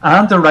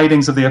 And the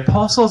writings of the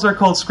apostles are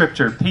called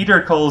Scripture.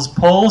 Peter calls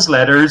Paul's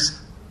letters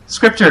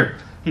Scripture.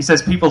 He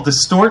says people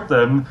distort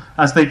them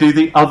as they do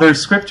the other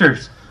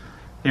Scriptures.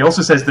 He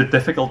also says they're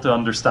difficult to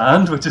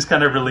understand, which is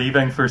kind of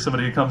relieving for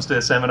somebody who comes to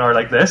a seminar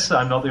like this.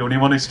 I'm not the only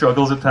one who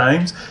struggles at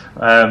times.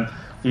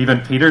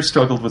 Even Peter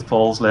struggled with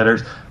Paul's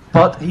letters.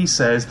 But he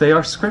says they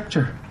are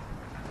Scripture.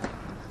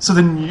 So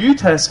the New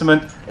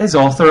Testament is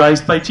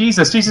authorized by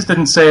Jesus. Jesus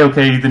didn't say,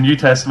 okay, the New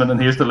Testament and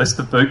here's the list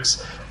of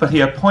books. But he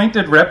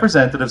appointed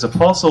representatives,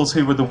 apostles,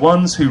 who were the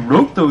ones who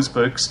wrote those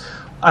books,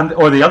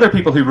 or the other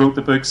people who wrote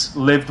the books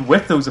lived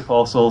with those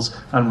apostles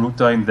and wrote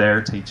down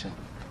their teaching.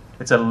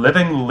 It's a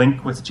living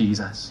link with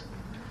Jesus.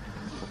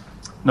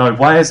 Now,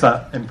 why is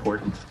that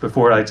important?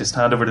 Before I just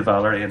hand over to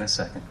Valerie in a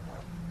second.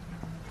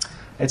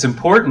 It's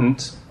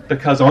important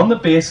because on the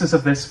basis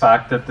of this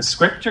fact that the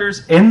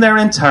Scriptures in their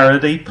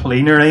entirety,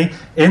 plenary,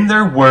 in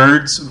their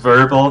words,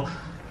 verbal,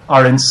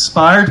 are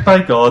inspired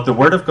by God, the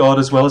Word of God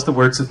as well as the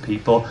words of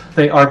people,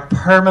 they are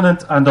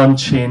permanent and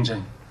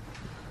unchanging.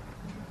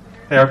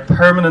 They are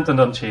permanent and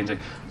unchanging.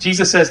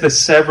 Jesus says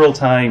this several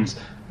times.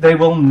 They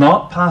will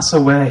not pass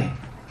away.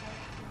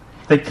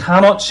 They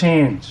cannot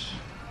change.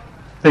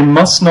 They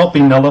must not be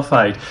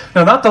nullified.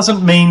 Now, that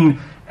doesn't mean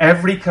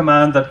every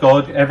command that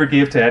God ever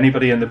gave to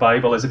anybody in the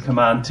Bible is a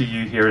command to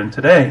you here and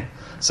today.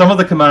 Some of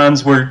the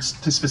commands were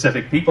to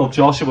specific people.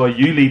 Joshua,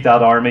 you lead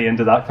that army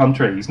into that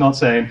country. He's not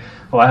saying,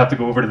 I have to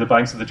go over to the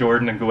banks of the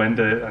Jordan and go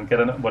into and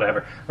get in,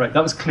 whatever. Right?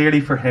 That was clearly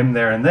for him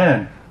there and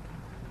then.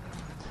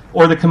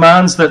 Or the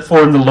commands that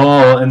form the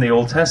law in the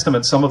Old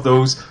Testament, some of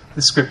those,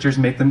 the Scriptures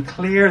make them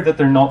clear that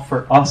they're not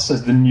for us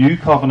as the new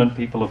covenant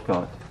people of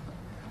God.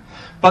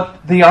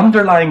 But the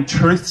underlying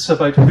truths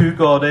about who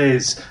God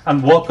is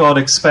and what God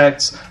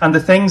expects and the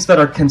things that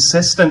are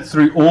consistent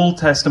through Old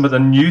Testament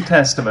and New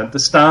Testament, the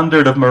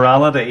standard of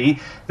morality,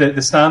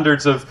 the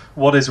standards of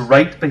what is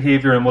right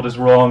behavior and what is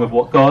wrong, of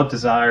what God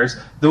desires,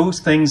 those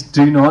things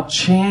do not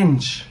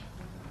change.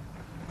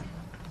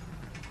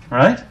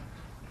 Right?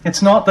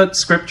 It's not that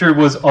Scripture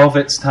was of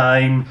its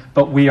time,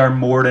 but we are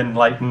more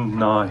enlightened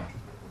now.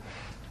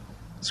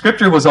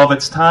 Scripture was of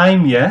its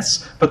time,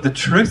 yes, but the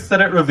truth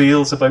that it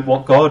reveals about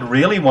what God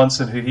really wants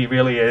and who he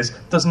really is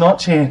does not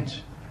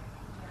change.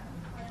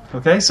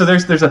 Okay, so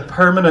there's a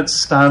permanent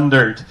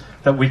standard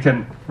that we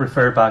can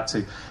refer back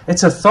to.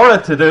 It's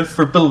authoritative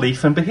for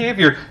belief and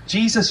behaviour.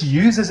 Jesus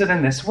uses it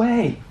in this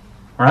way,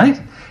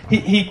 right?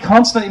 He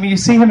constantly, you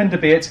see him in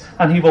debates,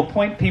 and he will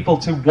point people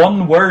to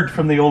one word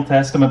from the Old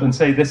Testament and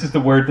say, this is the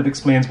word that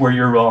explains where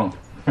you're wrong.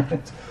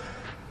 Right?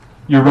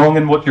 You're wrong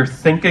in what you're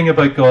thinking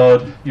about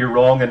God. You're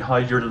wrong in how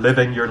you're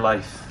living your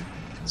life.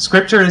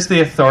 Scripture is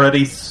the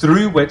authority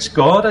through which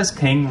God as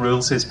King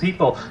rules his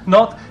people.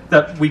 Not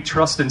that we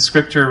trust in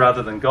Scripture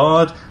rather than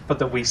God, but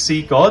that we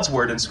see God's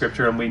word in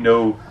Scripture and we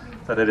know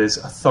that it is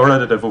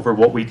authoritative over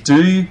what we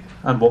do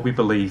and what we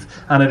believe.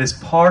 And it is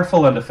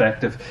powerful and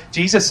effective.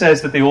 Jesus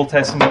says that the Old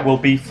Testament will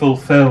be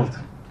fulfilled.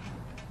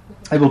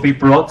 It will be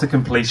brought to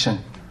completion.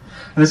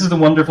 And this is the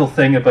wonderful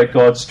thing about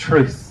God's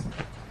truth.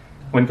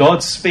 When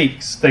God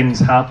speaks, things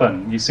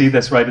happen. You see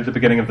this right at the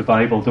beginning of the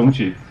Bible, don't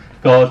you?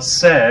 God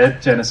said,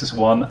 Genesis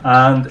 1,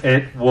 and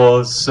it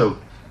was so.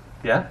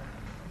 Yeah?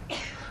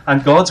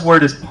 And God's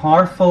word is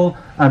powerful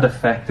and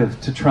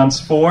effective to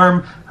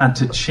transform and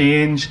to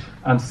change,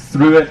 and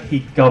through it he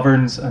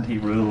governs and he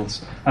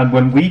rules. And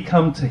when we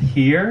come to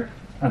hear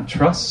and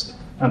trust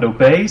and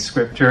obey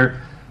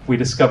Scripture, we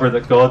discover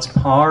that God's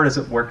power is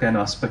at work in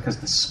us, because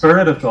the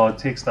Spirit of God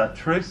takes that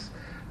truth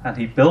and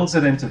he builds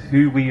it into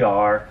who we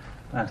are,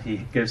 and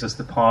he gives us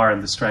the power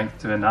and the strength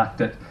to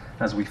enact it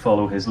as we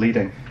follow his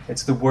leading.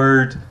 It's the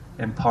word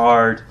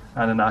empowered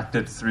and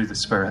enacted through the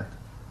Spirit.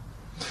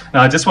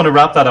 Now, I just want to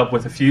wrap that up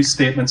with a few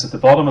statements at the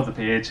bottom of the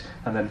page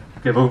and then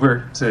give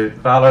over to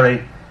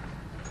Valerie.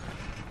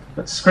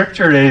 But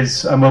Scripture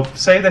is, and we'll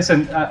say this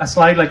in a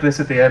slide like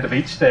this at the end of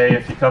each day.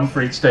 If you come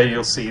for each day,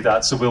 you'll see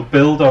that. So we'll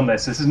build on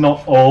this. This is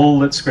not all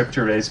that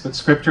Scripture is, but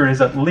Scripture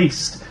is at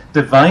least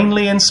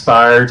divinely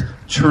inspired,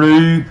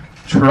 true,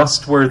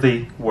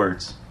 trustworthy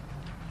words.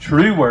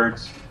 True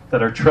words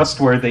that are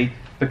trustworthy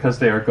because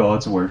they are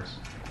God's words.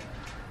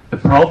 The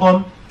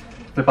problem,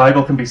 the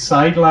Bible can be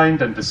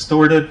sidelined and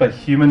distorted by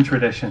human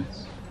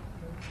traditions,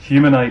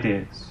 human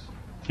ideas,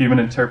 human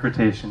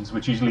interpretations,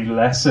 which usually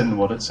lessen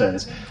what it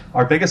says.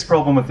 Our biggest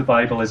problem with the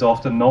Bible is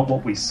often not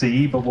what we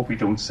see, but what we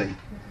don't see.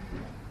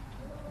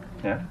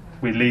 Yeah?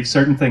 We leave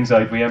certain things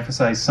out. We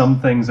emphasize some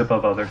things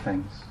above other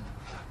things.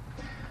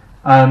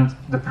 And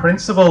the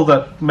principle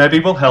that maybe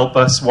will help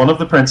us, one of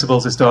the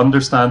principles, is to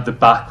understand the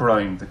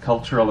background, the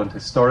cultural and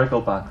historical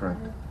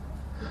background.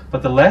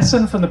 But the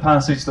lesson from the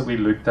passage that we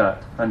looked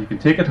at, and you can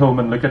take it home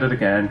and look at it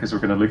again, because we're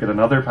going to look at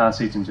another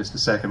passage in just a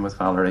second with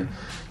Valerie,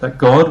 that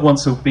God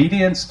wants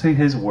obedience to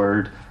his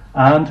word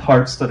and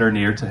hearts that are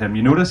near to him.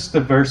 You notice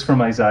the verse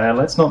from Isaiah,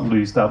 let's not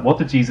lose that. What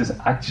did Jesus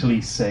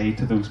actually say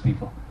to those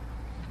people?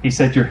 He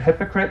said, you're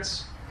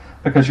hypocrites,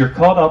 because you're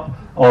caught up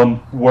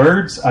on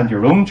words and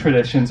your own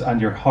traditions,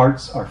 and your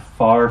hearts are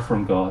far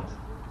from God.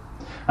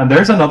 And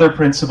there's another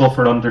principle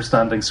for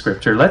understanding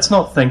Scripture. Let's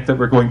not think that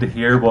we're going to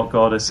hear what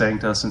God is saying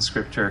to us in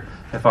Scripture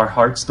if our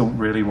hearts don't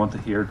really want to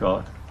hear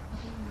God.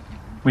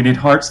 We need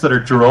hearts that are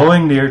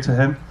drawing near to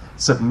him,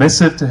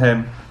 submissive to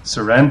him,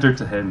 surrendered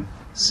to him,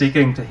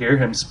 seeking to hear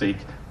him speak,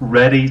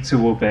 ready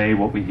to obey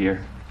what we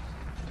hear.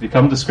 If you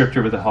come to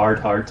Scripture with a hard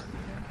heart,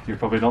 you're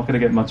probably not going to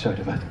get much out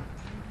of it.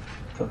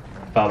 But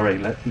Valerie,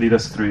 lead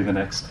us through the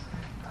next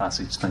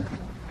passage. Thank you.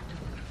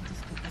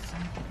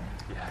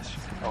 Yes.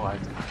 Oh, I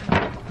do.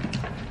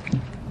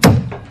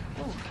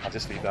 I'll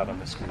just leave that on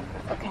the screen.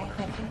 Okay,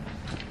 thank you.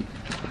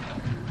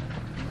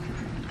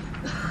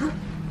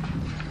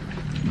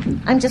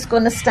 I'm just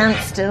going to stand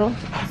still.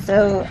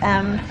 So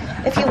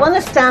if you want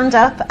to stand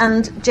up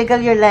and jiggle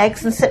your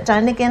legs and sit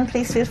down again,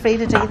 please feel free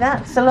to do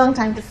that. It's a long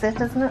time to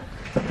sit, isn't it?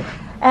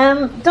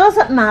 Does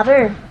it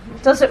matter?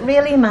 Does it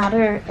really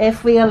matter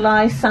if we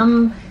allow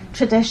some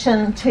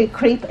tradition to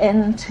creep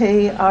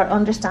into our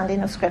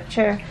understanding of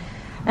Scripture?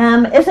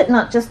 Is it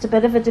not just a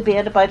bit of a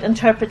debate about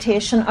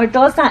interpretation, or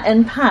does that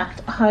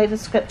impact how the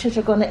Scriptures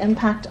are going to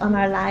impact on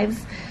our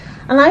lives?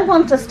 And I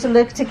want us to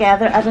look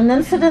together at an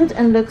incident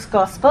in Luke's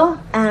Gospel.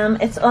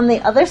 It's on the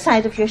other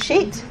side of your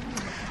sheet.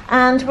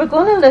 And we're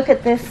going to look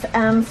at this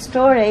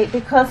story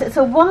because it's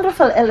a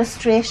wonderful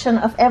illustration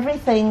of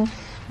everything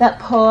that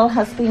Paul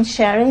has been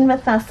sharing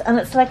with us, and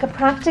it's like a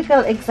practical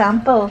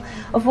example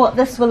of what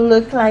this will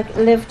look like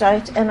lived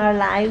out in our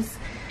lives.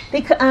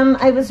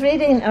 I was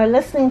reading or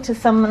listening to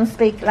someone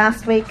speak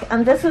last week,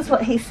 and this is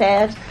what he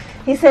said.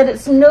 He said,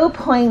 it's no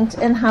point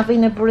in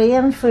having a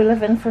brain full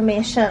of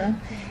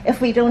information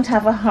if we don't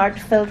have a heart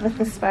filled with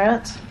the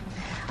Spirit.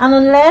 And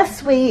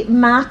unless we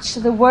match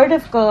the Word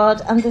of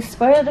God and the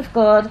Spirit of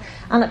God,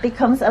 and it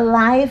becomes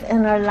alive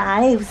in our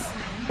lives,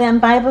 then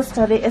Bible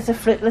study is a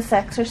fruitless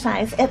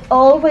exercise. It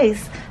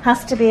always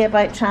has to be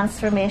about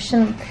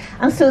transformation.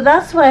 And so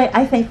that's why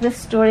I think this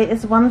story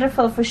is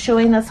wonderful for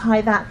showing us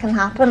how that can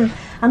happen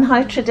and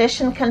how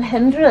tradition can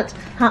hinder it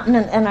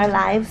happening in our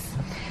lives.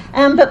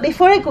 But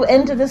before I go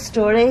into the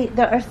story,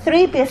 there are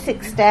 3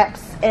 basic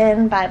steps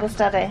in Bible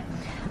study.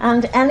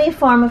 And any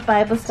form of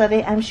Bible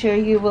study, I'm sure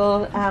you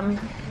will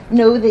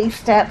know these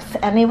steps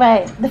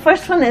anyway. The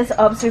first one is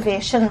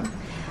observation.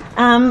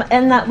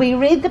 In that we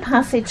read the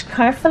passage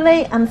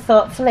carefully and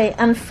thoughtfully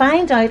and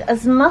find out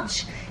as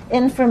much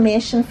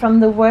information from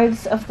the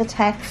words of the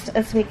text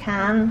as we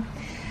can.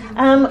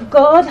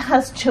 God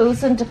has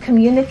chosen to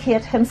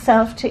communicate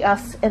himself to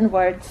us in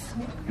words.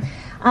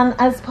 And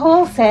as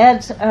Paul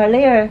said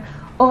earlier,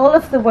 all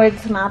of the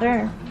words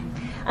matter.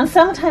 And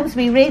sometimes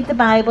we read the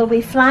Bible,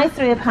 we fly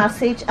through a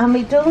passage, and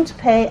we don't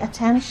pay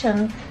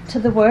attention to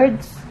the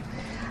words.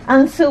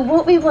 And so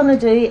what we want to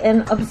do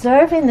in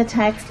observing the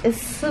text is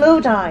slow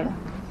down.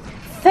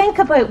 Think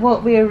about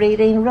what we're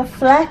reading,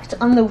 reflect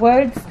on the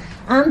words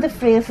and the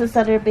phrases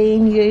that are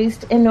being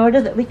used in order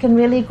that we can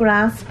really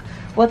grasp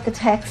what the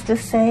text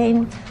is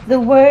saying. The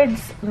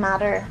words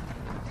matter.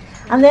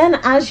 And then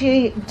as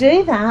you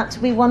do that,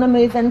 we want to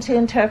move into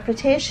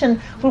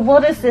interpretation. Well,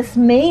 what does this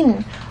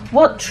mean?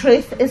 What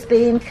truth is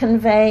being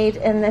conveyed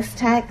in this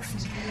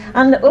text?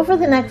 And over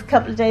the next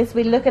couple of days,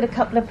 we look at a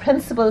couple of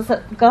principles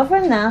that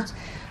govern that.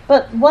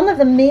 But one of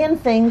the main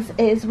things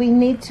is we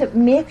need to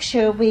make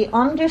sure we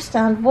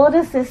understand what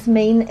does this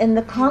mean in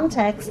the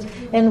context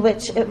in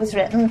which it was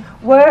written.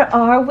 Where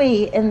are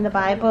we in the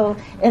Bible,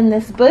 in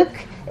this book,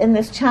 in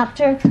this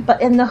chapter,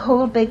 but in the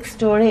whole big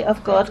story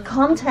of God?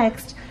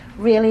 Context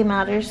really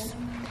matters.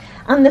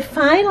 And the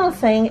final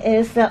thing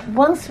is that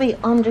once we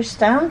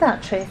understand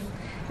that truth,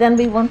 then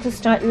we want to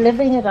start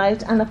living it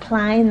out and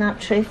applying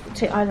that truth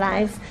to our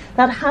lives.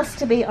 That has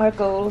to be our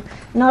goal,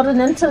 not an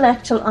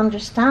intellectual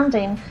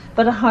understanding,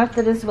 but a heart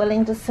that is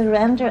willing to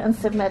surrender and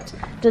submit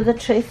to the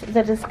truth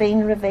that is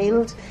being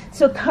revealed.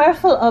 So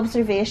careful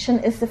observation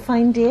is the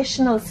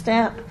foundational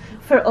step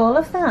for all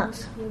of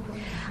that.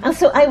 And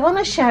so I want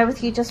to share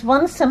with you just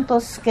one simple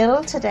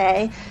skill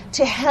today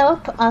to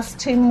help us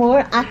to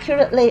more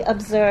accurately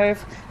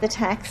observe the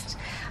text.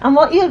 And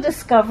what you'll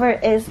discover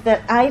is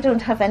that I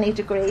don't have any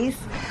degrees.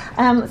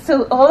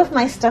 So all of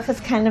my stuff is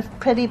kind of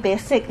pretty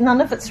basic.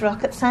 None of it's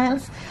rocket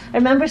science. I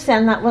remember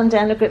saying that one day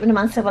in a group and a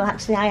man said, well,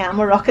 actually, I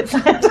am a rocket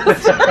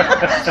scientist.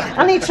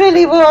 And he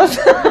truly was.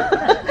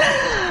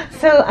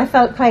 So I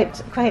felt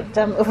quite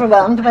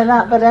overwhelmed by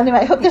that. But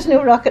anyway, I hope there's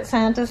no rocket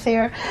scientists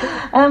here.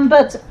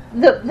 But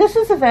this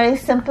is a very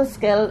simple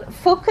skill.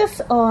 Focus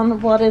on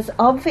what is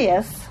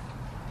obvious,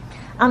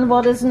 and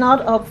what is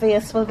not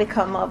obvious will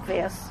become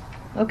obvious.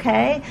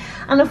 Okay?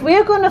 And if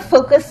we're going to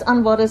focus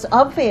on what is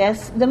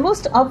obvious, the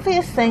most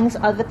obvious things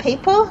are the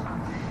people,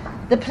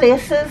 the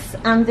places,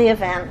 and the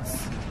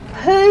events.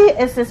 Who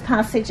is this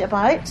passage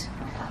about?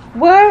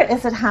 Where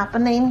is it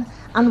happening?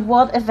 And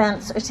what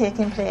events are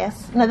taking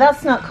place? Now,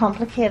 that's not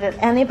complicated.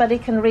 Anybody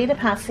can read a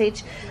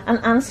passage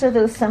and answer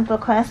those simple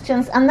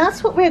questions. And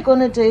that's what we're going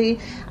to do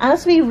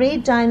as we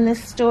read down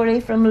this story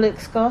from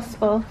Luke's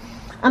Gospel.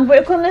 And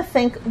we're going to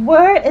think,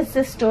 where is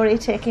this story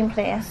taking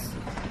place?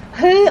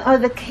 Who are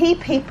the key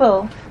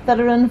people that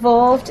are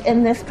involved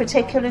in this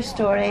particular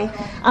story,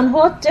 and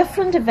what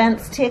different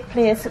events take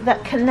place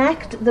that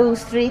connect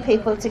those three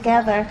people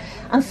together?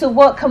 And so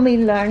what can we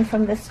learn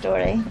from this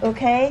story?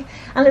 Okay?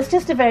 And it's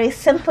just a very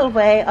simple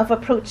way of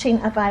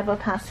approaching a Bible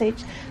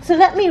passage. So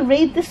let me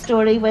read the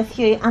story with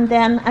you, and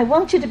then I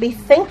want you to be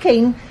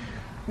thinking,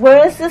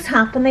 where is this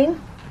happening?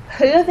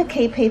 Who are the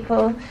key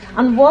people,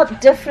 and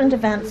what different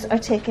events are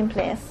taking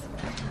place?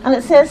 And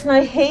it says,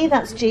 now he,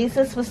 that's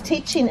Jesus, was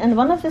teaching in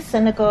one of the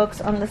synagogues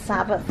on the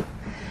Sabbath.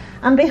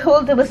 And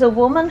behold, there was a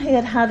woman who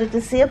had had a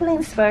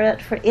disabling spirit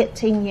for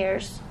 18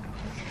 years.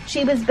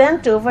 She was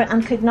bent over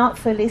and could not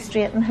fully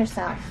straighten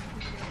herself.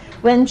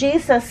 When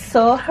Jesus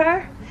saw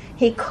her,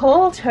 he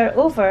called her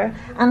over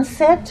and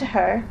said to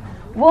her,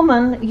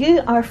 woman,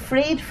 you are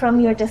freed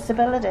from your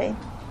disability.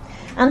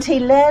 And he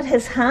laid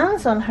his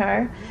hands on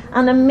her,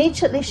 and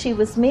immediately she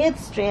was made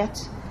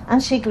straight,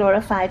 and she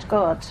glorified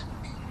God.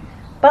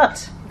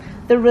 But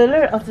the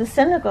ruler of the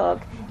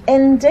synagogue,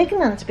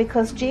 indignant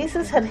because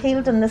Jesus had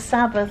healed on the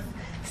Sabbath,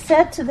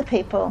 said to the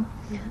people,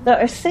 there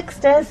are 6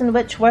 days in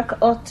which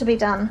work ought to be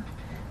done.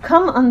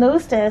 Come on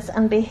those days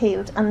and be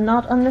healed, and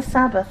not on the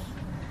Sabbath.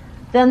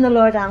 Then the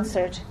Lord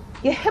answered,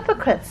 you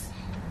hypocrites,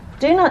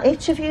 do not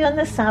each of you on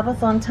the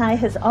Sabbath untie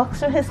his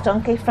ox or his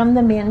donkey from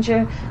the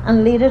manger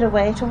and lead it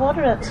away to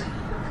water it?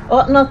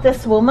 Ought not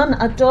this woman,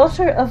 a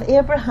daughter of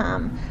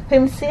Abraham,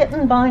 whom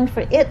Satan bound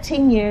for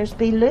 18 years,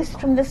 be loosed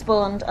from this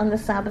bond on the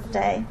Sabbath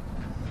day?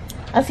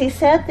 As he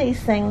said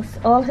these things,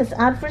 all his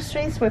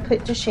adversaries were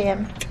put to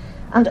shame,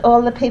 and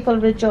all the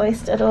people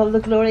rejoiced at all the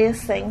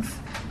glorious things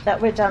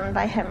that were done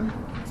by him.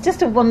 It's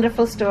just a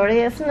wonderful story,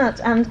 isn't it?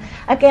 And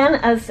again,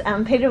 as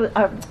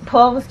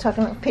Paul was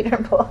talking, Peter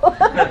and Paul,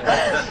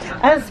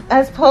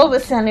 as Paul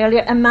was saying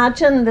earlier,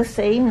 imagine the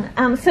scene.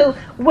 So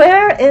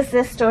where is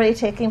this story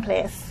taking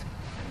place?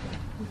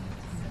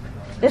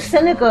 The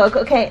synagogue.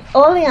 Okay,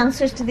 all the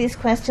answers to these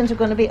questions are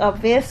going to be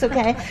obvious,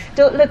 okay?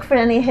 Don't look for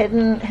any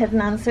hidden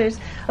answers.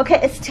 Okay,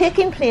 it's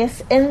taking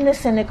place in the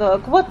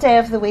synagogue. What day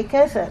of the week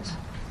is it?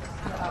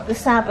 The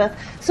Sabbath.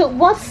 So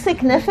what's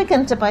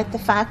significant about the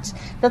fact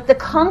that the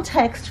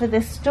context for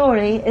this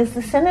story is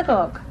the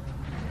synagogue?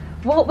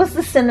 What was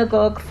the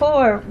synagogue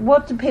for?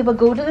 What did people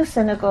go to the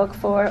synagogue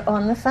for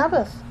on the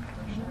Sabbath?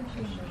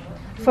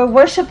 For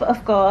worship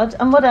of God.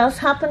 And what else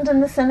happened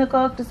in the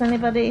synagogue? Does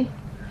anybody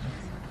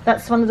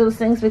That's one of those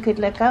things we could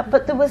look up.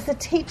 But there was the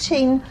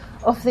teaching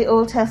of the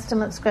Old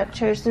Testament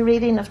scriptures, the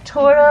reading of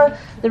Torah,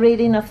 the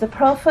reading of the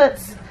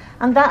prophets,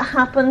 and that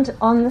happened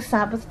on the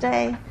Sabbath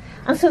day.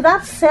 And so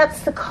that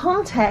sets the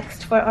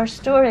context for our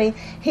story.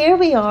 Here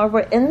we are,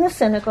 we're in the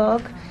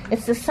synagogue,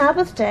 it's the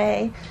Sabbath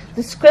day,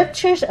 the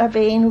scriptures are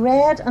being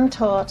read and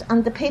taught,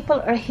 and the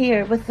people are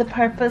here with the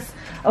purpose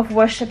of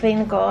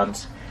worshipping God.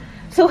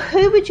 So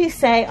who would you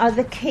say are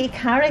the key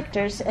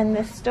characters in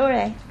this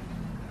story?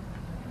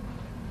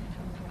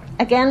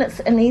 Again, it's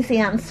an easy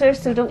answer,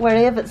 so don't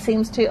worry if it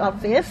seems too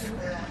obvious.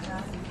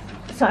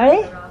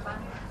 Sorry?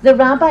 The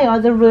rabbi or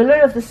the ruler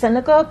of the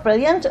synagogue.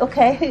 Brilliant.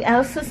 Okay, who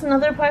else is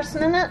another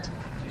person in it?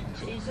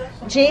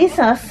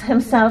 Jesus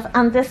himself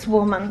and this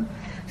woman.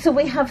 So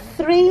we have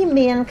three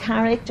main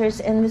characters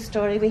in the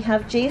story. We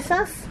have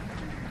Jesus,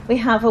 we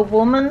have a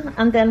woman,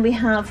 and then we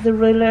have the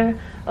ruler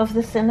of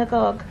the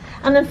synagogue.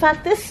 And in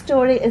fact, this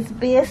story is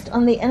based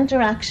on the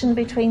interaction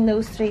between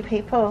those three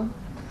people.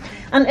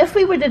 And if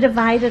we were to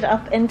divide it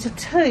up into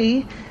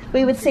two,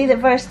 we would see that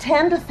verse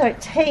 10 to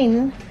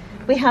 13,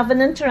 we have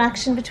an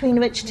interaction between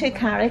which two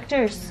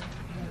characters?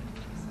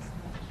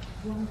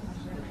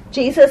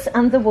 Jesus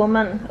and the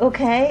woman.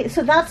 Okay,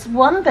 so that's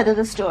one bit of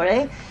the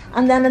story.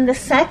 And then in the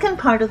second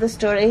part of the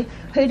story,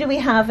 who do we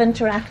have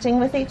interacting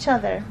with each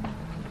other?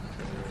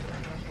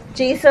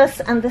 Jesus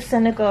and the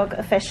synagogue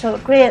official.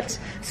 Great.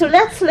 So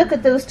let's look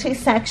at those two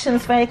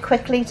sections very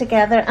quickly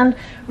together. And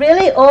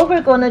really all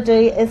we're going to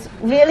do is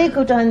really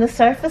go down the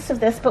surface of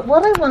this. But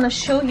what I want to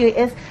show you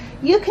is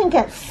you can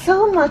get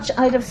so much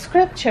out of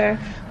Scripture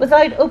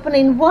without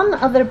opening one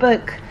other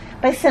book,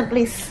 by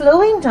simply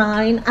slowing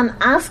down and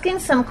asking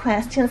some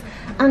questions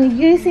and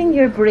using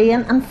your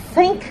brain and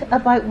think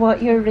about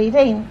what you're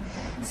reading.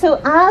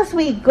 So as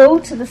we go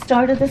to the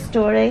start of the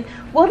story,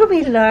 what do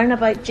we learn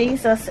about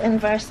Jesus in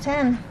verse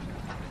 10?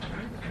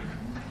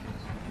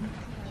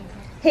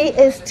 He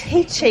is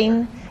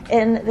teaching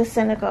in the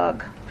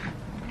synagogue.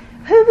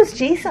 Who was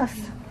Jesus?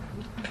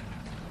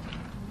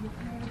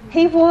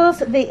 He was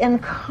the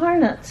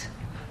incarnate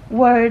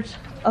Word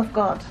of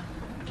God.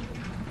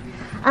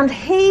 And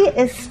he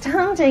is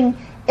standing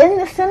in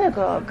the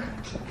synagogue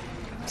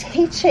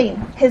teaching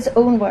his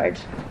own word.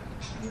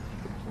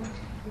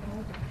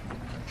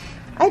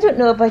 I don't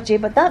know about you,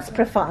 but that's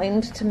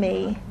profound to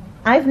me.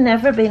 I've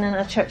never been in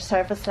a church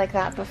service like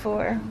that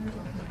before.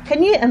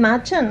 Can you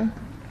imagine?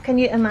 Can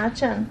you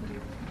imagine?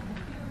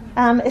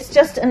 It's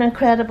just an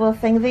incredible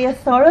thing, the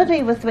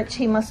authority with which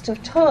he must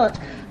have taught.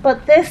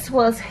 But this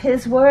was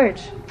his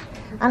word.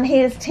 And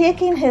he is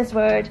taking his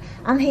word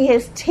and he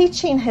is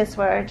teaching his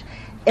word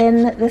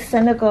in the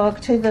synagogue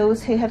to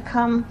those who had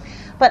come.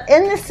 But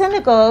in the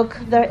synagogue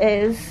there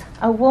is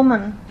a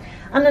woman.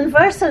 And in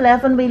verse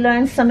 11 we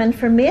learn some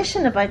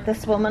information about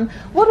this woman.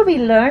 What do we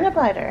learn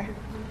about her?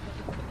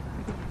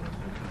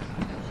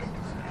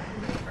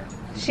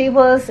 She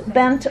was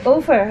bent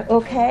over,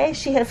 okay?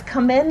 She has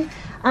come in.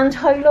 And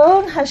how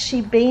long has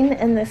she been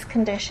in this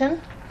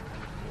condition?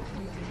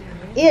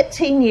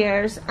 18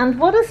 years. And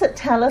what does it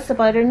tell us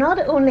about her? Not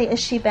only is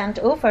she bent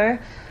over,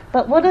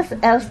 but what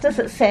else does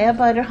it say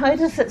about her? How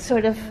does it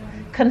sort of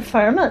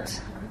confirm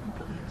it?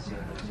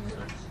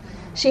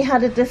 She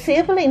had a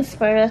disabling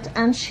spirit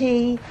and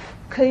she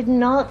could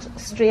not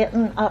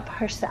straighten up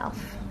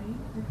herself.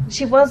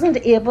 She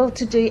wasn't able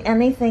to do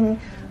anything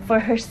for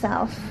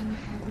herself.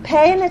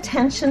 Paying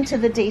attention to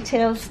the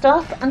detail,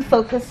 stop and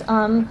focus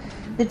on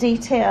the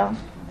detail.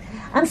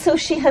 And so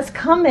she has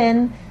come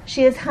in,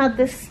 she has had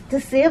this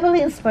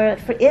disabling spirit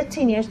for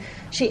 18 years.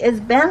 She is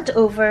bent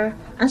over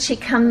and she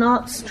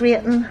cannot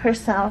straighten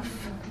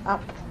herself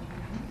up.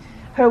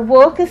 Her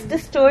walk is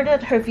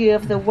distorted, her view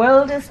of the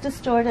world is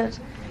distorted,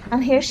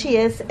 and here she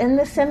is in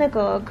the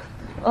synagogue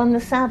on the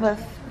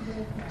Sabbath.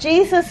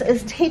 Jesus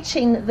is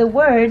teaching the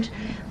word,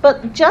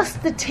 but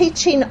just the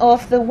teaching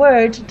of the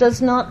word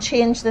does not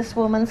change this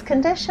woman's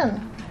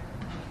condition.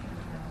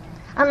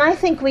 And I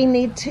think we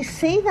need to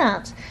see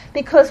that,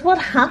 because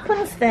what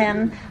happens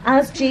then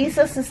as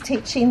Jesus is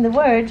teaching the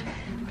word,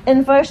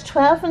 in verse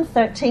 12 and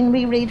 13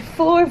 we read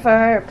 4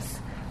 verbs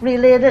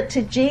related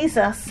to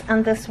Jesus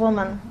and this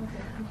woman.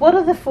 What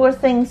are the 4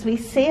 things we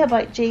see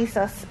about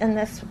Jesus in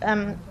this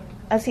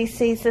as he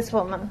sees this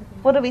woman?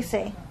 What do we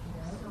see?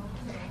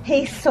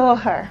 He saw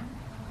her.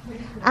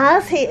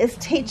 As he is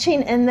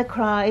teaching in the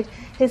crowd,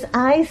 his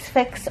eyes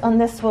fix on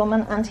this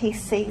woman and he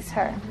sees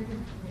her.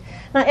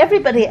 Now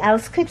everybody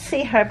else could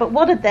see her, but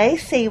what did they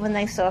see when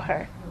they saw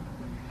her?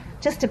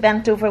 Just a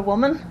bent over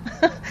woman.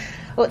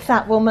 Oh, it's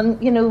that woman,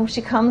 you know,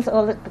 she comes,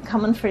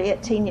 coming for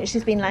 18 years.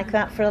 She's been like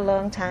that for a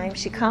long time.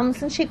 She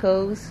comes and she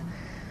goes,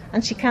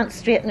 and she can't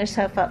straighten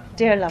herself up.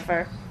 Dear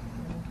lover.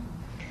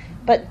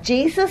 But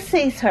Jesus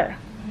sees her.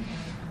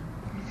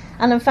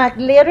 And in fact,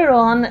 later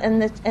on in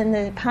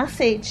the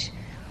passage,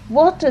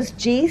 what does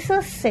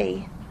Jesus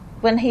see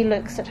when he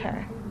looks at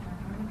her?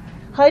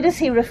 How does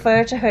he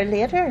refer to her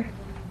later?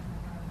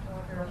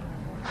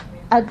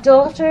 A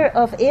daughter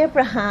of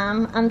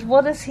Abraham. And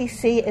what does he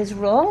see is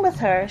wrong with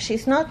her?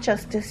 She's not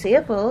just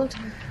disabled.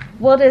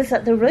 What is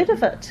at the root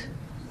of it?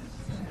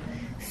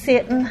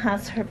 Satan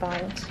has her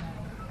bound.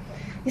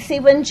 You see,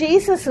 when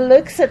Jesus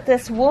looks at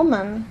this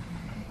woman,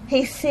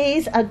 he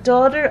sees a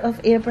daughter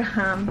of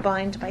Abraham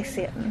bound by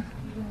Satan.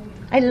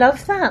 I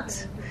love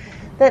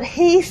that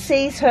he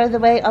sees her the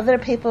way other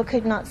people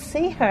could not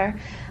see her,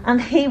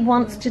 and he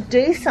wants to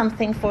do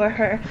something for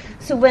her.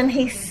 So when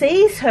he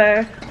sees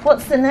her,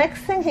 what's the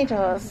next thing he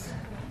does?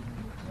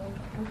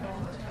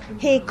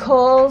 He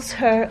calls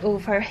her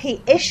over.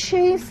 He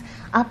issues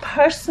a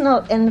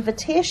personal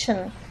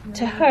invitation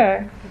to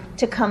her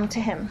to come to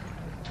him.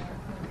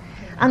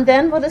 And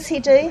then what does he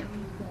do?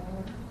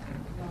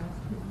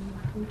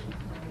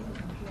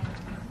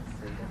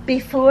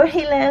 Before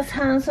he lays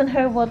hands on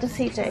her, what does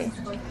he do?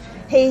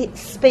 He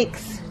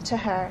speaks to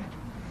her.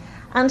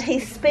 And he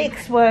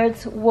speaks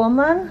words,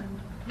 "Woman,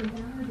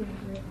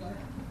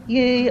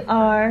 you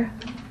are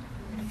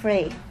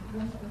free."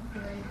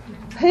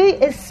 Who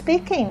is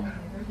speaking?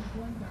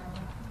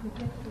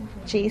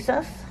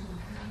 Jesus.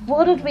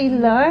 What did we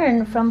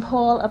learn from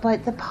Paul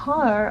about the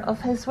power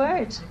of his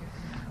word?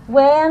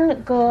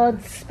 When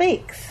God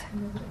speaks,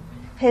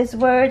 his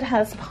word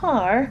has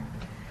power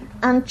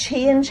and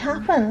change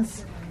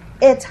happens.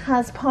 It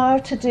has power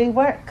to do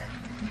work.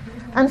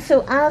 And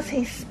so as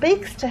he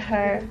speaks to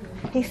her,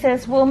 he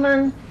says,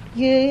 "Woman,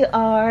 you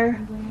are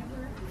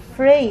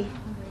free."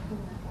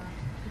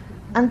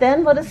 And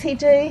then what does he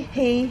do?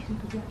 He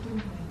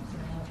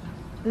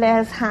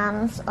lays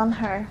hands on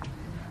her.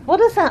 What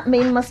does that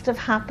mean must have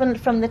happened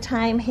from the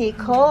time he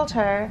called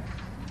her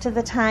to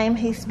the time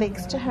he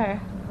speaks to her?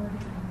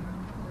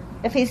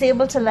 If he's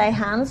able to lay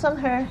hands on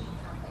her,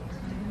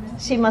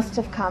 she must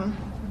have come.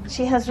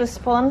 She has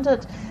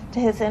responded to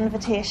his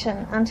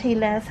invitation, and he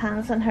lays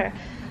hands on her.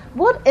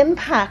 What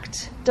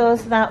impact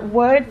does that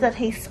word that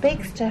he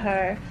speaks to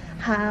her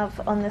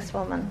have on this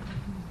woman?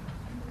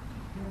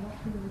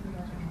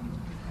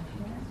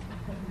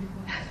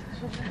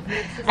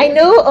 I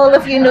know all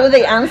of you know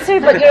the answer,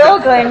 but you're all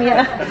going,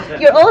 yeah.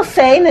 You're all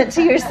saying it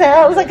to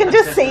yourselves. I can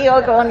just see you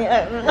all going,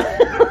 yeah.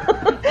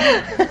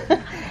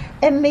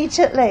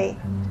 Immediately,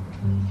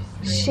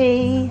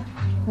 she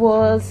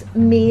was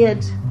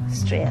made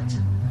straight.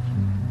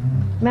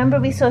 Remember,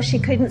 we saw she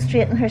couldn't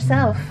straighten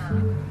herself,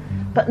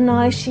 but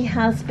now she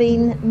has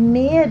been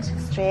made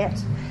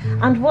straight.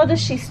 And what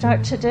does she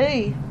start to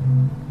do?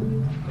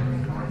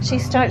 She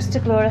starts to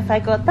glorify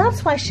God.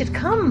 That's why she'd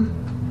come.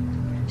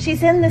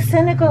 She's in the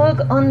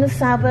synagogue on the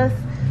Sabbath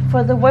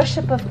for the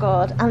worship of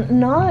God, and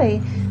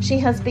now she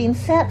has been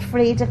set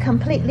free to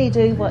completely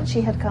do what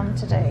she had come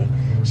to do.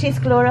 She's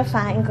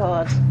glorifying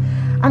God,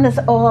 and is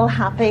all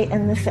happy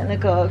in the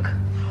synagogue.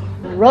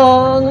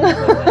 Wrong.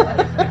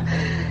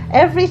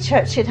 Every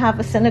church should have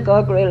a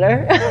synagogue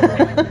ruler.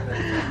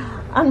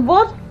 And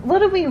what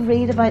do we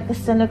read about the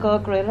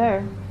synagogue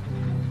ruler?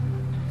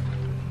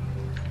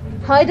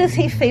 How does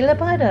he feel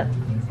about it?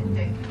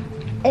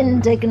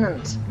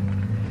 Indignant.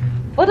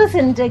 What does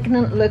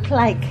indignant look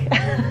like?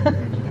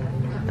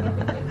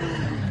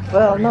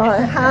 Well, no,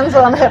 hands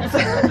on hips.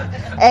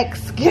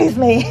 Excuse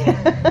me.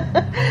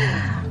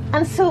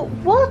 And so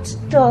what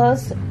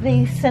does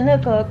the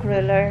synagogue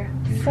ruler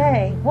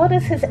say? What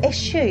is his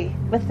issue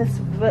with this?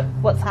 With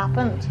what's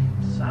happened?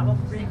 Sabbath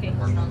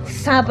breaking.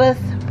 Sabbath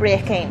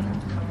breaking.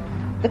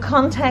 The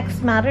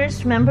context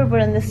matters. Remember, we're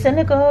in the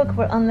synagogue,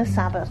 we're on the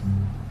Sabbath.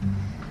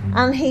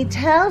 And he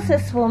tells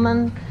this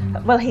woman,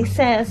 well, he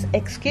says,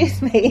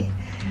 "Excuse me,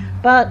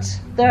 but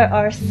there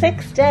are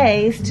 6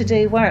 days to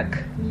do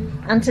work,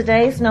 and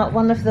today's not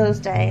one of those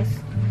days.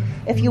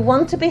 If you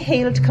want to be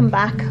healed, come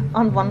back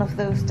on one of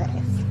those days."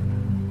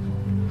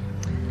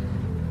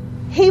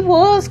 He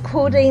was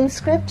quoting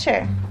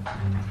scripture.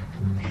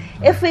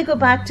 If we go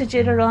back to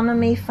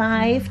Deuteronomy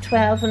 5,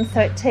 12 and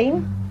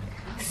 13,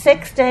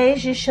 6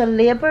 days you shall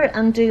labour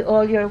and do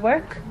all your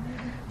work,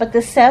 but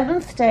the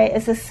 7th day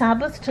is a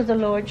Sabbath to the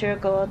Lord your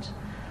God.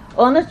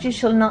 On it you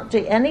shall not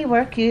do any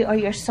work, you or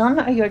your son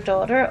or your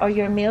daughter or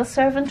your male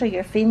servant or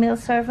your female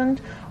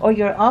servant or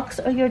your ox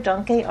or your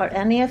donkey or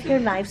any of your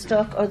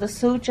livestock or the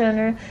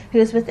sojourner who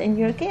is within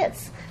your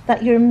gates,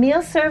 that your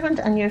male servant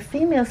and your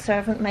female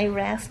servant may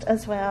rest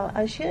as well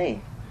as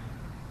you.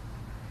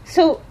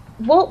 So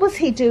what was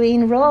he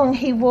doing wrong?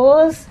 He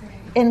was,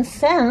 in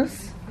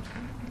sense,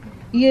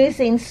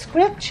 using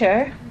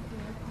scripture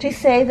to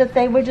say that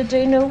they were to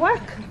do no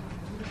work.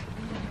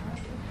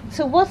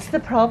 So what's the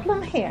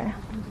problem here?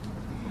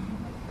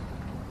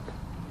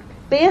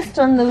 Based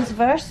on those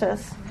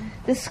verses,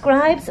 the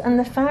scribes and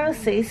the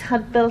Pharisees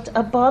had built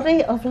a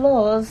body of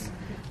laws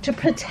to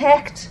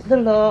protect the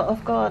law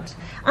of God.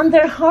 And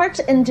their heart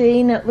in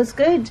doing it was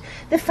good.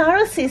 The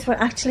Pharisees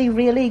were actually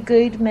really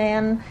good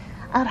men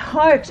at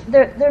heart.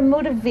 Their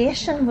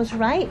motivation was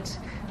right.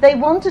 They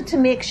wanted to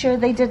make sure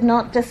they did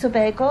not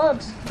disobey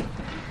God.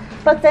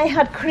 But they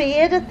had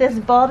created this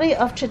body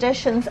of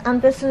traditions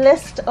and this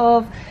list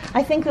of,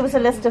 I think there was a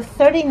list of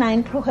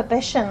 39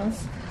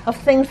 prohibitions of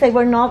things they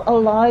were not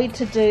allowed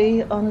to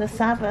do on the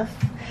Sabbath.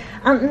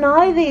 And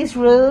now these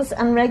rules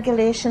and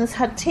regulations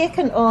had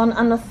taken on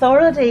an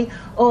authority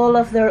all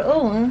of their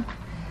own,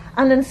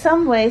 and in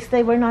some ways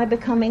they were now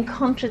becoming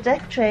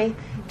contradictory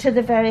to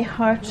the very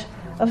heart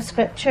of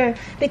Scripture.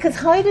 Because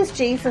how does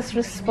Jesus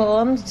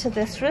respond to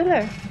this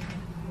ruler?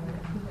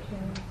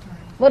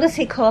 What does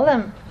he call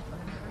him?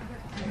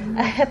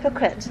 A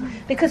hypocrite.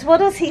 Because what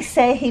does he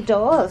say he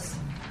does?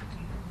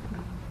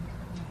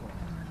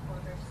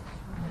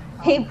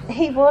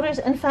 He waters.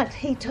 In fact,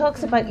 he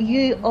talks about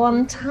you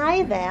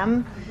untie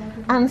them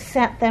and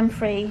set them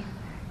free.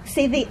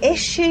 See, the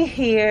issue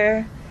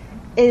here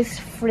is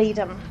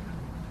freedom.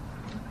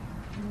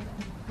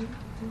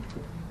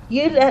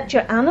 You let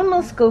your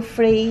animals go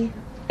free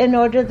in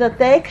order that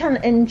they can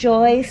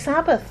enjoy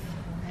Sabbath,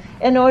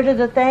 in order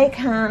that they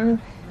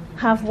can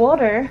have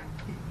water,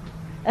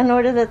 in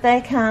order that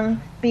they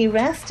can be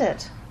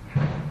rested.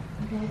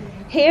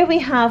 Here we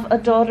have a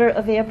daughter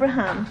of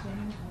Abraham.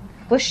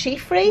 Was she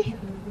free?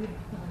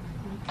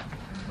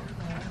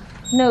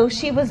 No,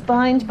 she was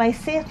bound by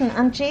Satan.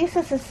 And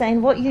Jesus is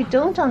saying what you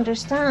don't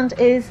understand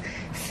is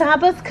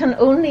Sabbath can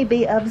only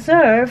be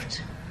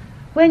observed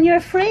when you're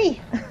free.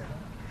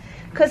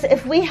 Because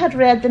if we had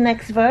read the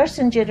next verse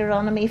in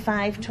Deuteronomy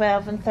 5,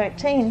 12 and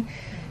 13,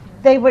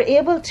 they were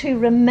able to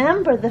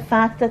remember the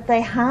fact that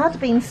they had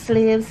been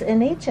slaves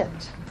in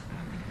Egypt.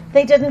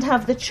 They didn't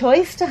have the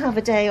choice to have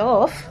a day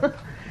off.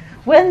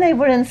 When they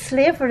were in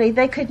slavery,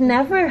 they could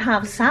never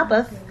have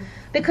Sabbath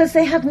because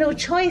they had no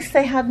choice,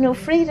 they had no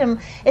freedom.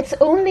 It's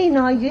only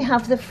now you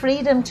have the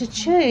freedom to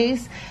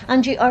choose,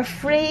 and you are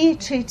free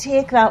to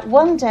take that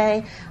one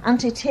day and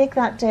to take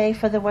that day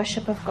for the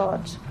worship of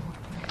God.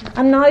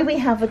 And now we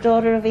have a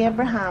daughter of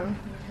Abraham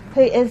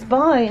who is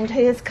bound,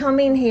 who is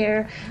coming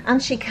here,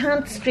 and she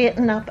can't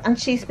straighten up, and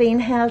she's being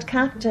held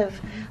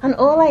captive. And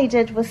all I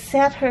did was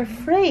set her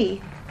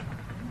free,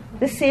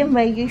 the same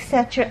way you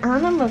set your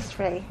animals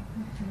free,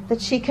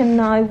 that she can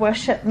now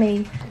worship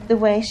me the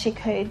way she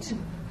could.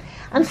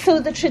 And so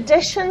the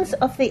traditions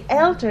of the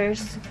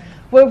elders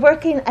were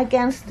working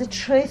against the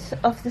truth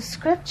of the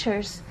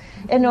Scriptures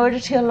in order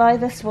to allow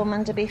this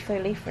woman to be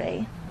fully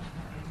free.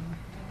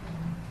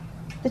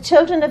 The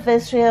children of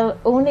Israel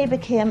only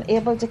became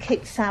able to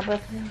keep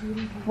Sabbath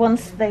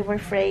once they were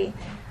free.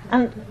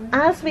 And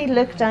as we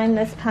look down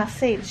this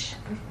passage,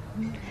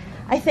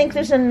 I think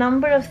there's a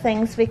number of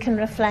things we can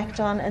reflect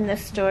on in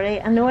this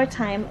story. I know our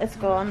time is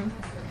gone,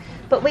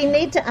 but we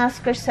need to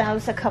ask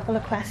ourselves a couple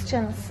of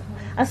questions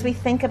as we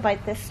think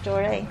about this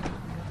story.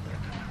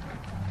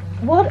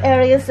 What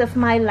areas of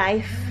my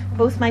life,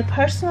 both my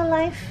personal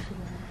life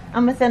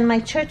and within my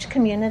church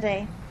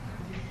community,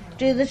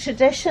 do the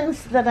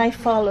traditions that I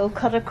follow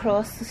cut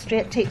across the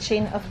straight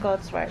teaching of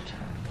God's Word?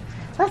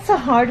 That's a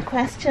hard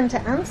question to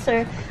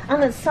answer,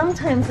 and it's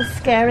sometimes a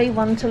scary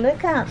one to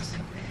look at.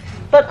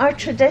 But our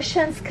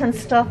traditions can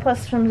stop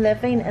us from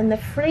living in the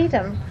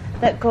freedom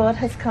that God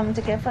has come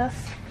to give us.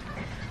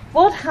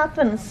 What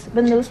happens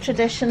when those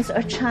traditions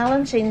are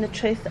challenging the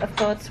truth of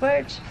God's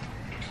Word?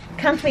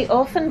 Can't we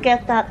often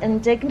get that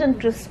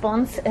indignant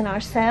response in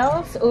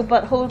ourselves? Oh,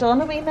 but hold on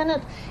a wee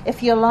minute.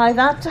 If you allow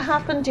that to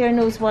happen, dear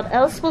knows what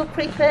else will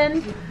creep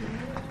in.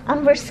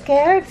 And we're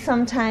scared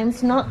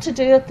sometimes not to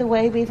do it the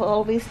way we've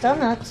always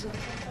done it,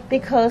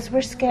 because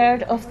we're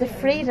scared of the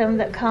freedom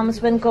that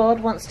comes when God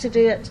wants to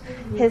do it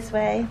His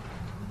way.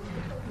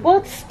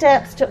 What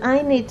steps do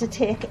I need to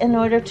take in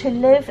order to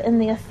live in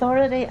the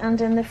authority and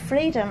in the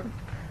freedom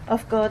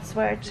of God's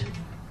Word?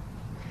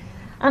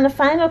 And a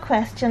final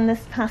question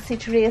this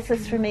passage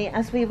raises for me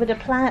as we would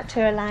apply it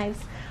to our lives.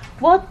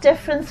 What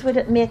difference would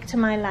it make to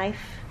my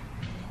life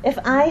if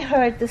I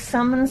heard the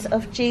summons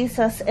of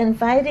Jesus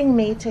inviting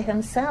me to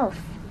Himself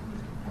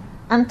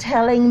and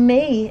telling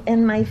me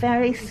in my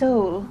very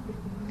soul,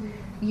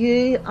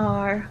 you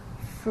are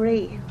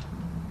free?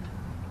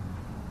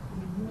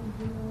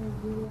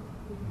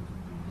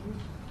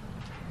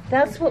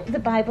 That's what the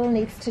Bible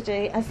needs to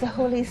do as the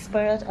Holy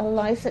Spirit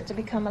allows it to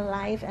become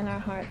alive in our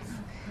hearts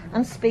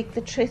and speak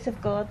the truth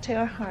of God to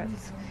our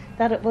hearts,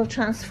 that it will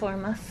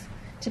transform us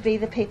to be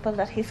the people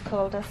that He's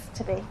called us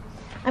to be.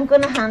 I'm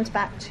going to hand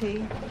back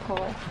to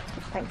Paul.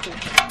 Thank you.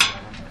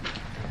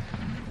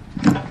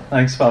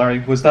 Thanks, Valerie.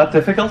 Was that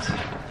difficult?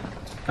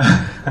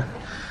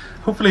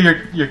 Hopefully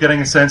you're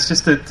getting a sense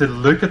just to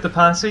look at the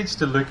passage,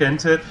 to look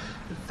into it.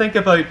 Think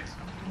about,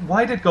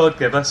 why did God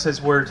give us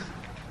His Word?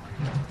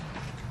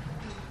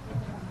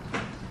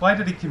 Why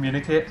did He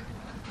communicate?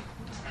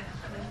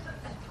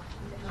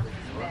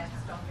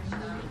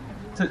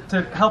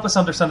 To help us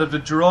understand it, to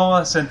draw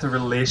us into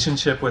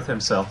relationship with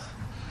Himself.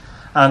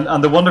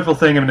 And the wonderful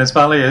thing, I mean, as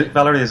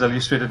Valerie has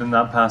illustrated in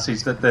that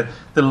passage, that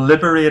the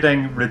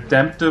liberating,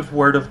 redemptive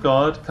Word of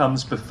God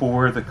comes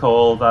before the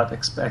call, that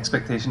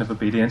expectation of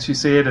obedience. You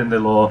see it in the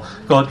law.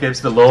 God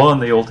gives the law in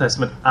the Old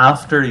Testament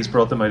after He's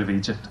brought them out of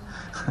Egypt.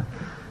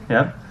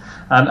 Yeah?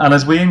 And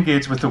as we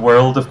engage with the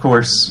world, of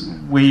course,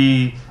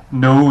 we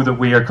know that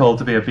we are called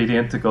to be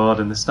obedient to God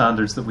and the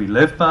standards that we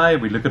live by.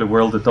 We look at a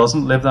world that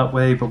doesn't live that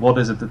way, but what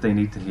is it that they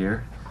need to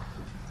hear?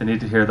 They need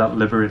to hear that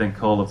liberating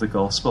call of the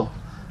gospel,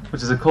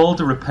 which is a call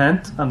to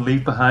repent and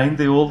leave behind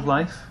the old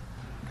life,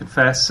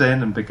 confess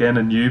sin and begin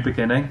a new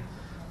beginning.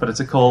 But it's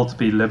a call to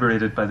be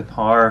liberated by the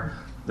power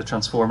the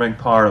transforming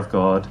power of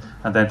God,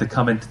 and then to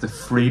come into the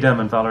freedom,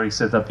 and Valerie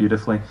said that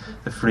beautifully,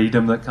 the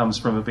freedom that comes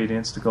from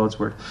obedience to God's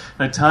word.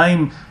 Now,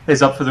 time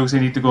is up for those who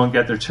need to go and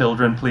get their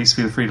children. Please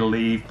feel free to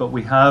leave, but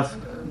we have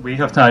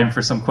time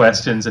for some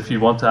questions if you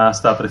want to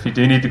ask that, but if you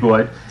do need to go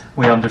out,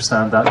 we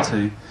understand that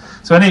too.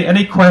 So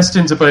any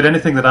questions about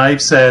anything that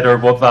I've said or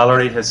what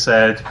Valerie has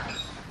said,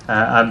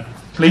 and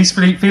please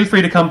feel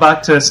free to come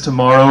back to us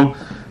tomorrow,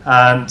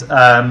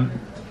 and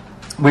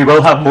we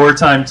will have more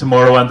time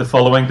tomorrow and the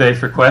following day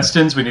for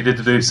questions. We needed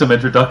to do some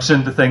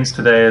introduction to things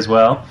today as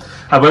well.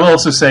 I will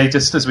also say,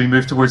 just as we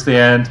move towards the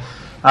end,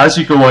 as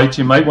you go out,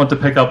 you might want to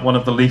pick up one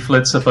of the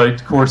leaflets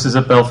about courses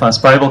at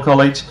Belfast Bible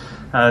College.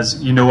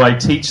 As you know, I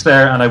teach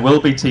there, and I will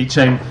be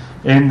teaching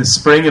in the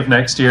spring of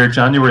next year,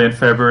 January and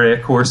February,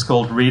 a course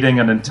called Reading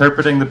and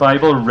Interpreting the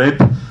Bible,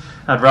 RIB.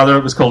 I'd rather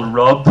it was called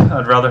RUB.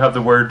 I'd rather have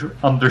the word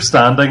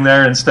understanding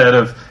there instead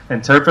of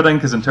interpreting,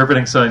 because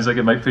interpreting sounds like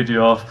it might put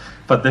you off.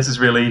 But this is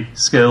really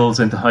skills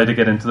into how to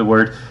get into the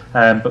word.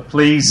 But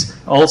please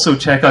also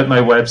check out my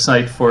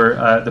website for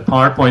the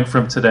PowerPoint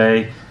from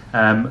today.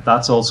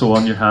 That's also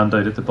on your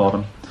handout at the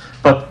bottom.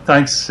 But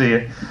thanks, see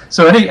you.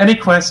 So any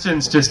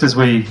questions just as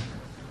we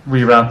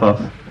wrap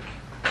up?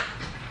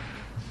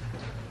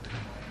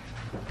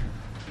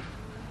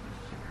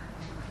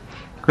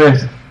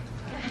 Great.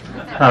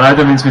 And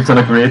either means we've done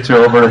a great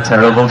job or a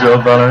terrible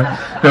job, Valerie.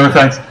 No,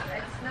 thanks. It's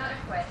not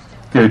a question.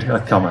 Good, a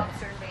comment.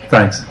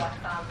 Thanks. What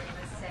Valerie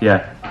was saying Yeah.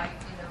 about,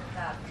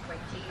 that when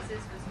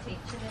Jesus was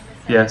teaching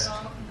in the Yes.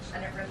 synagogue,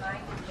 and it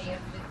reminded me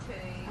of the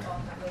two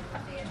on the road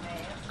to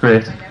Emmaus.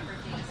 Great. Whenever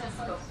Jesus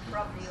spoke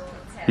from the Old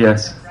Testament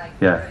Yes. right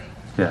Yeah.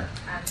 through. Yeah. And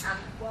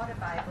what a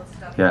Bible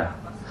study Yeah.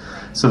 that must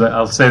have been. So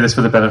I'll say this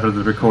for the benefit of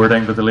the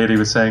recording, but the lady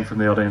was saying from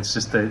the audience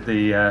just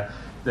that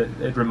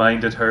it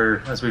reminded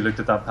her, as we looked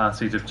at that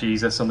passage of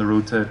Jesus on the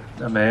road to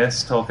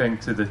Emmaus, talking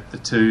to the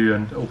two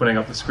and opening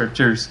up the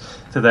scriptures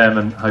to them,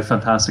 and how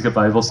fantastic a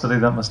Bible study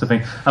that must have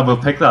been. And we'll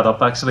pick that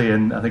up actually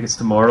in, I think it's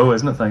tomorrow,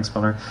 isn't it? Thanks,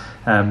 Connor.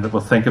 That we'll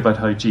think about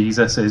how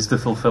Jesus is the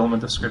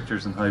fulfillment of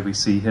scriptures and how we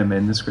see him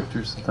in the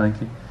scriptures.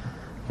 Thank you.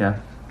 Yeah.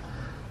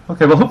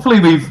 Okay, well, hopefully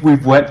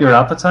we've whet your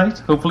appetite.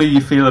 Hopefully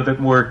you feel a bit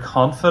more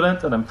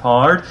confident and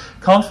empowered.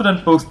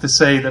 Confident both to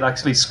say that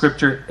actually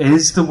Scripture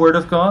is the Word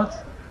of God.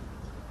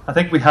 I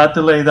think we had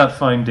to lay that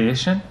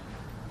foundation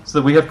so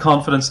that we have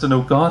confidence to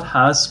know God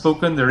has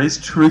spoken. There is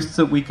truth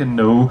that we can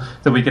know,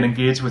 that we can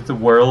engage with the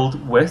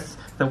world with,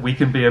 that we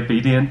can be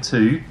obedient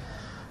to.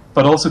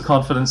 But also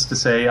confidence to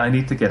say, I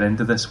need to get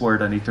into this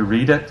Word. I need to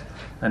read it.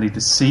 I need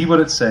to see what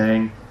it's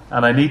saying.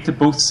 And I need to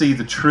both see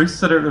the truth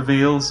that it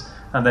reveals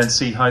and then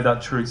see how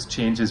that truth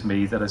changes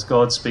me, that as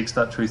God speaks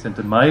that truth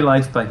into my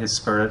life by His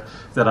Spirit,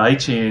 that I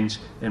change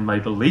in my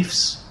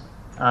beliefs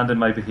and in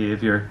my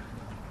behaviour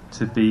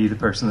to be the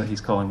person that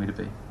He's calling me to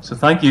be. So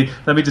thank you.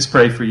 Let me just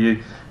pray for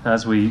you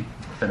as we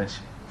finish.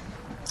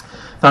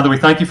 Father, we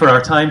thank you for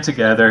our time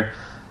together,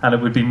 and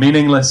it would be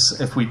meaningless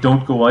if we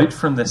don't go out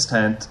from this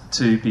tent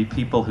to be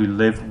people who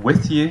live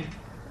with you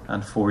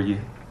and for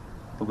you.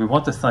 But we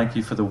want to thank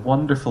you for the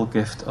wonderful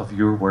gift of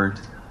your word.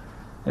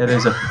 It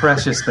is a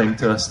precious thing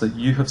to us that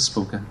you have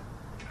spoken.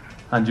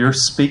 And your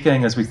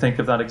speaking, as we think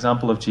of that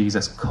example of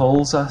Jesus,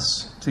 calls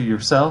us to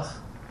yourself,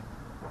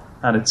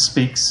 and it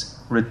speaks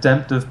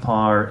redemptive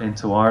power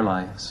into our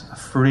lives, a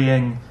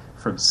freeing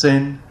from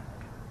sin,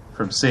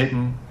 from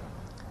Satan,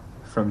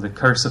 from the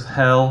curse of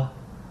hell,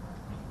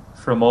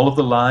 from all of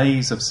the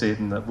lies of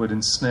Satan that would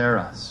ensnare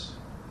us.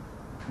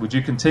 Would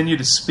you continue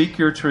to speak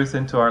your truth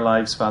into our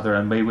lives, Father,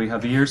 and may we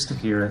have ears to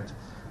hear it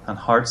and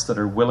hearts that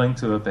are willing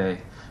to obey.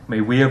 May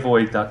we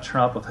avoid that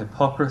trap of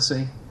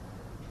hypocrisy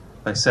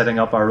by setting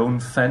up our own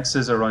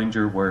fences around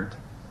your word,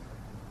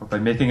 or by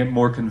making it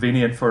more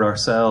convenient for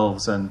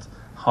ourselves and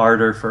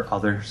harder for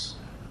others.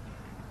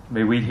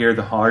 May we hear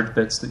the hard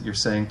bits that you're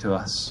saying to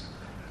us.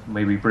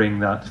 May we bring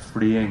that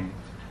freeing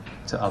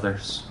to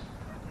others.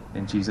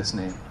 In Jesus'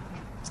 name,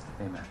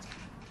 amen.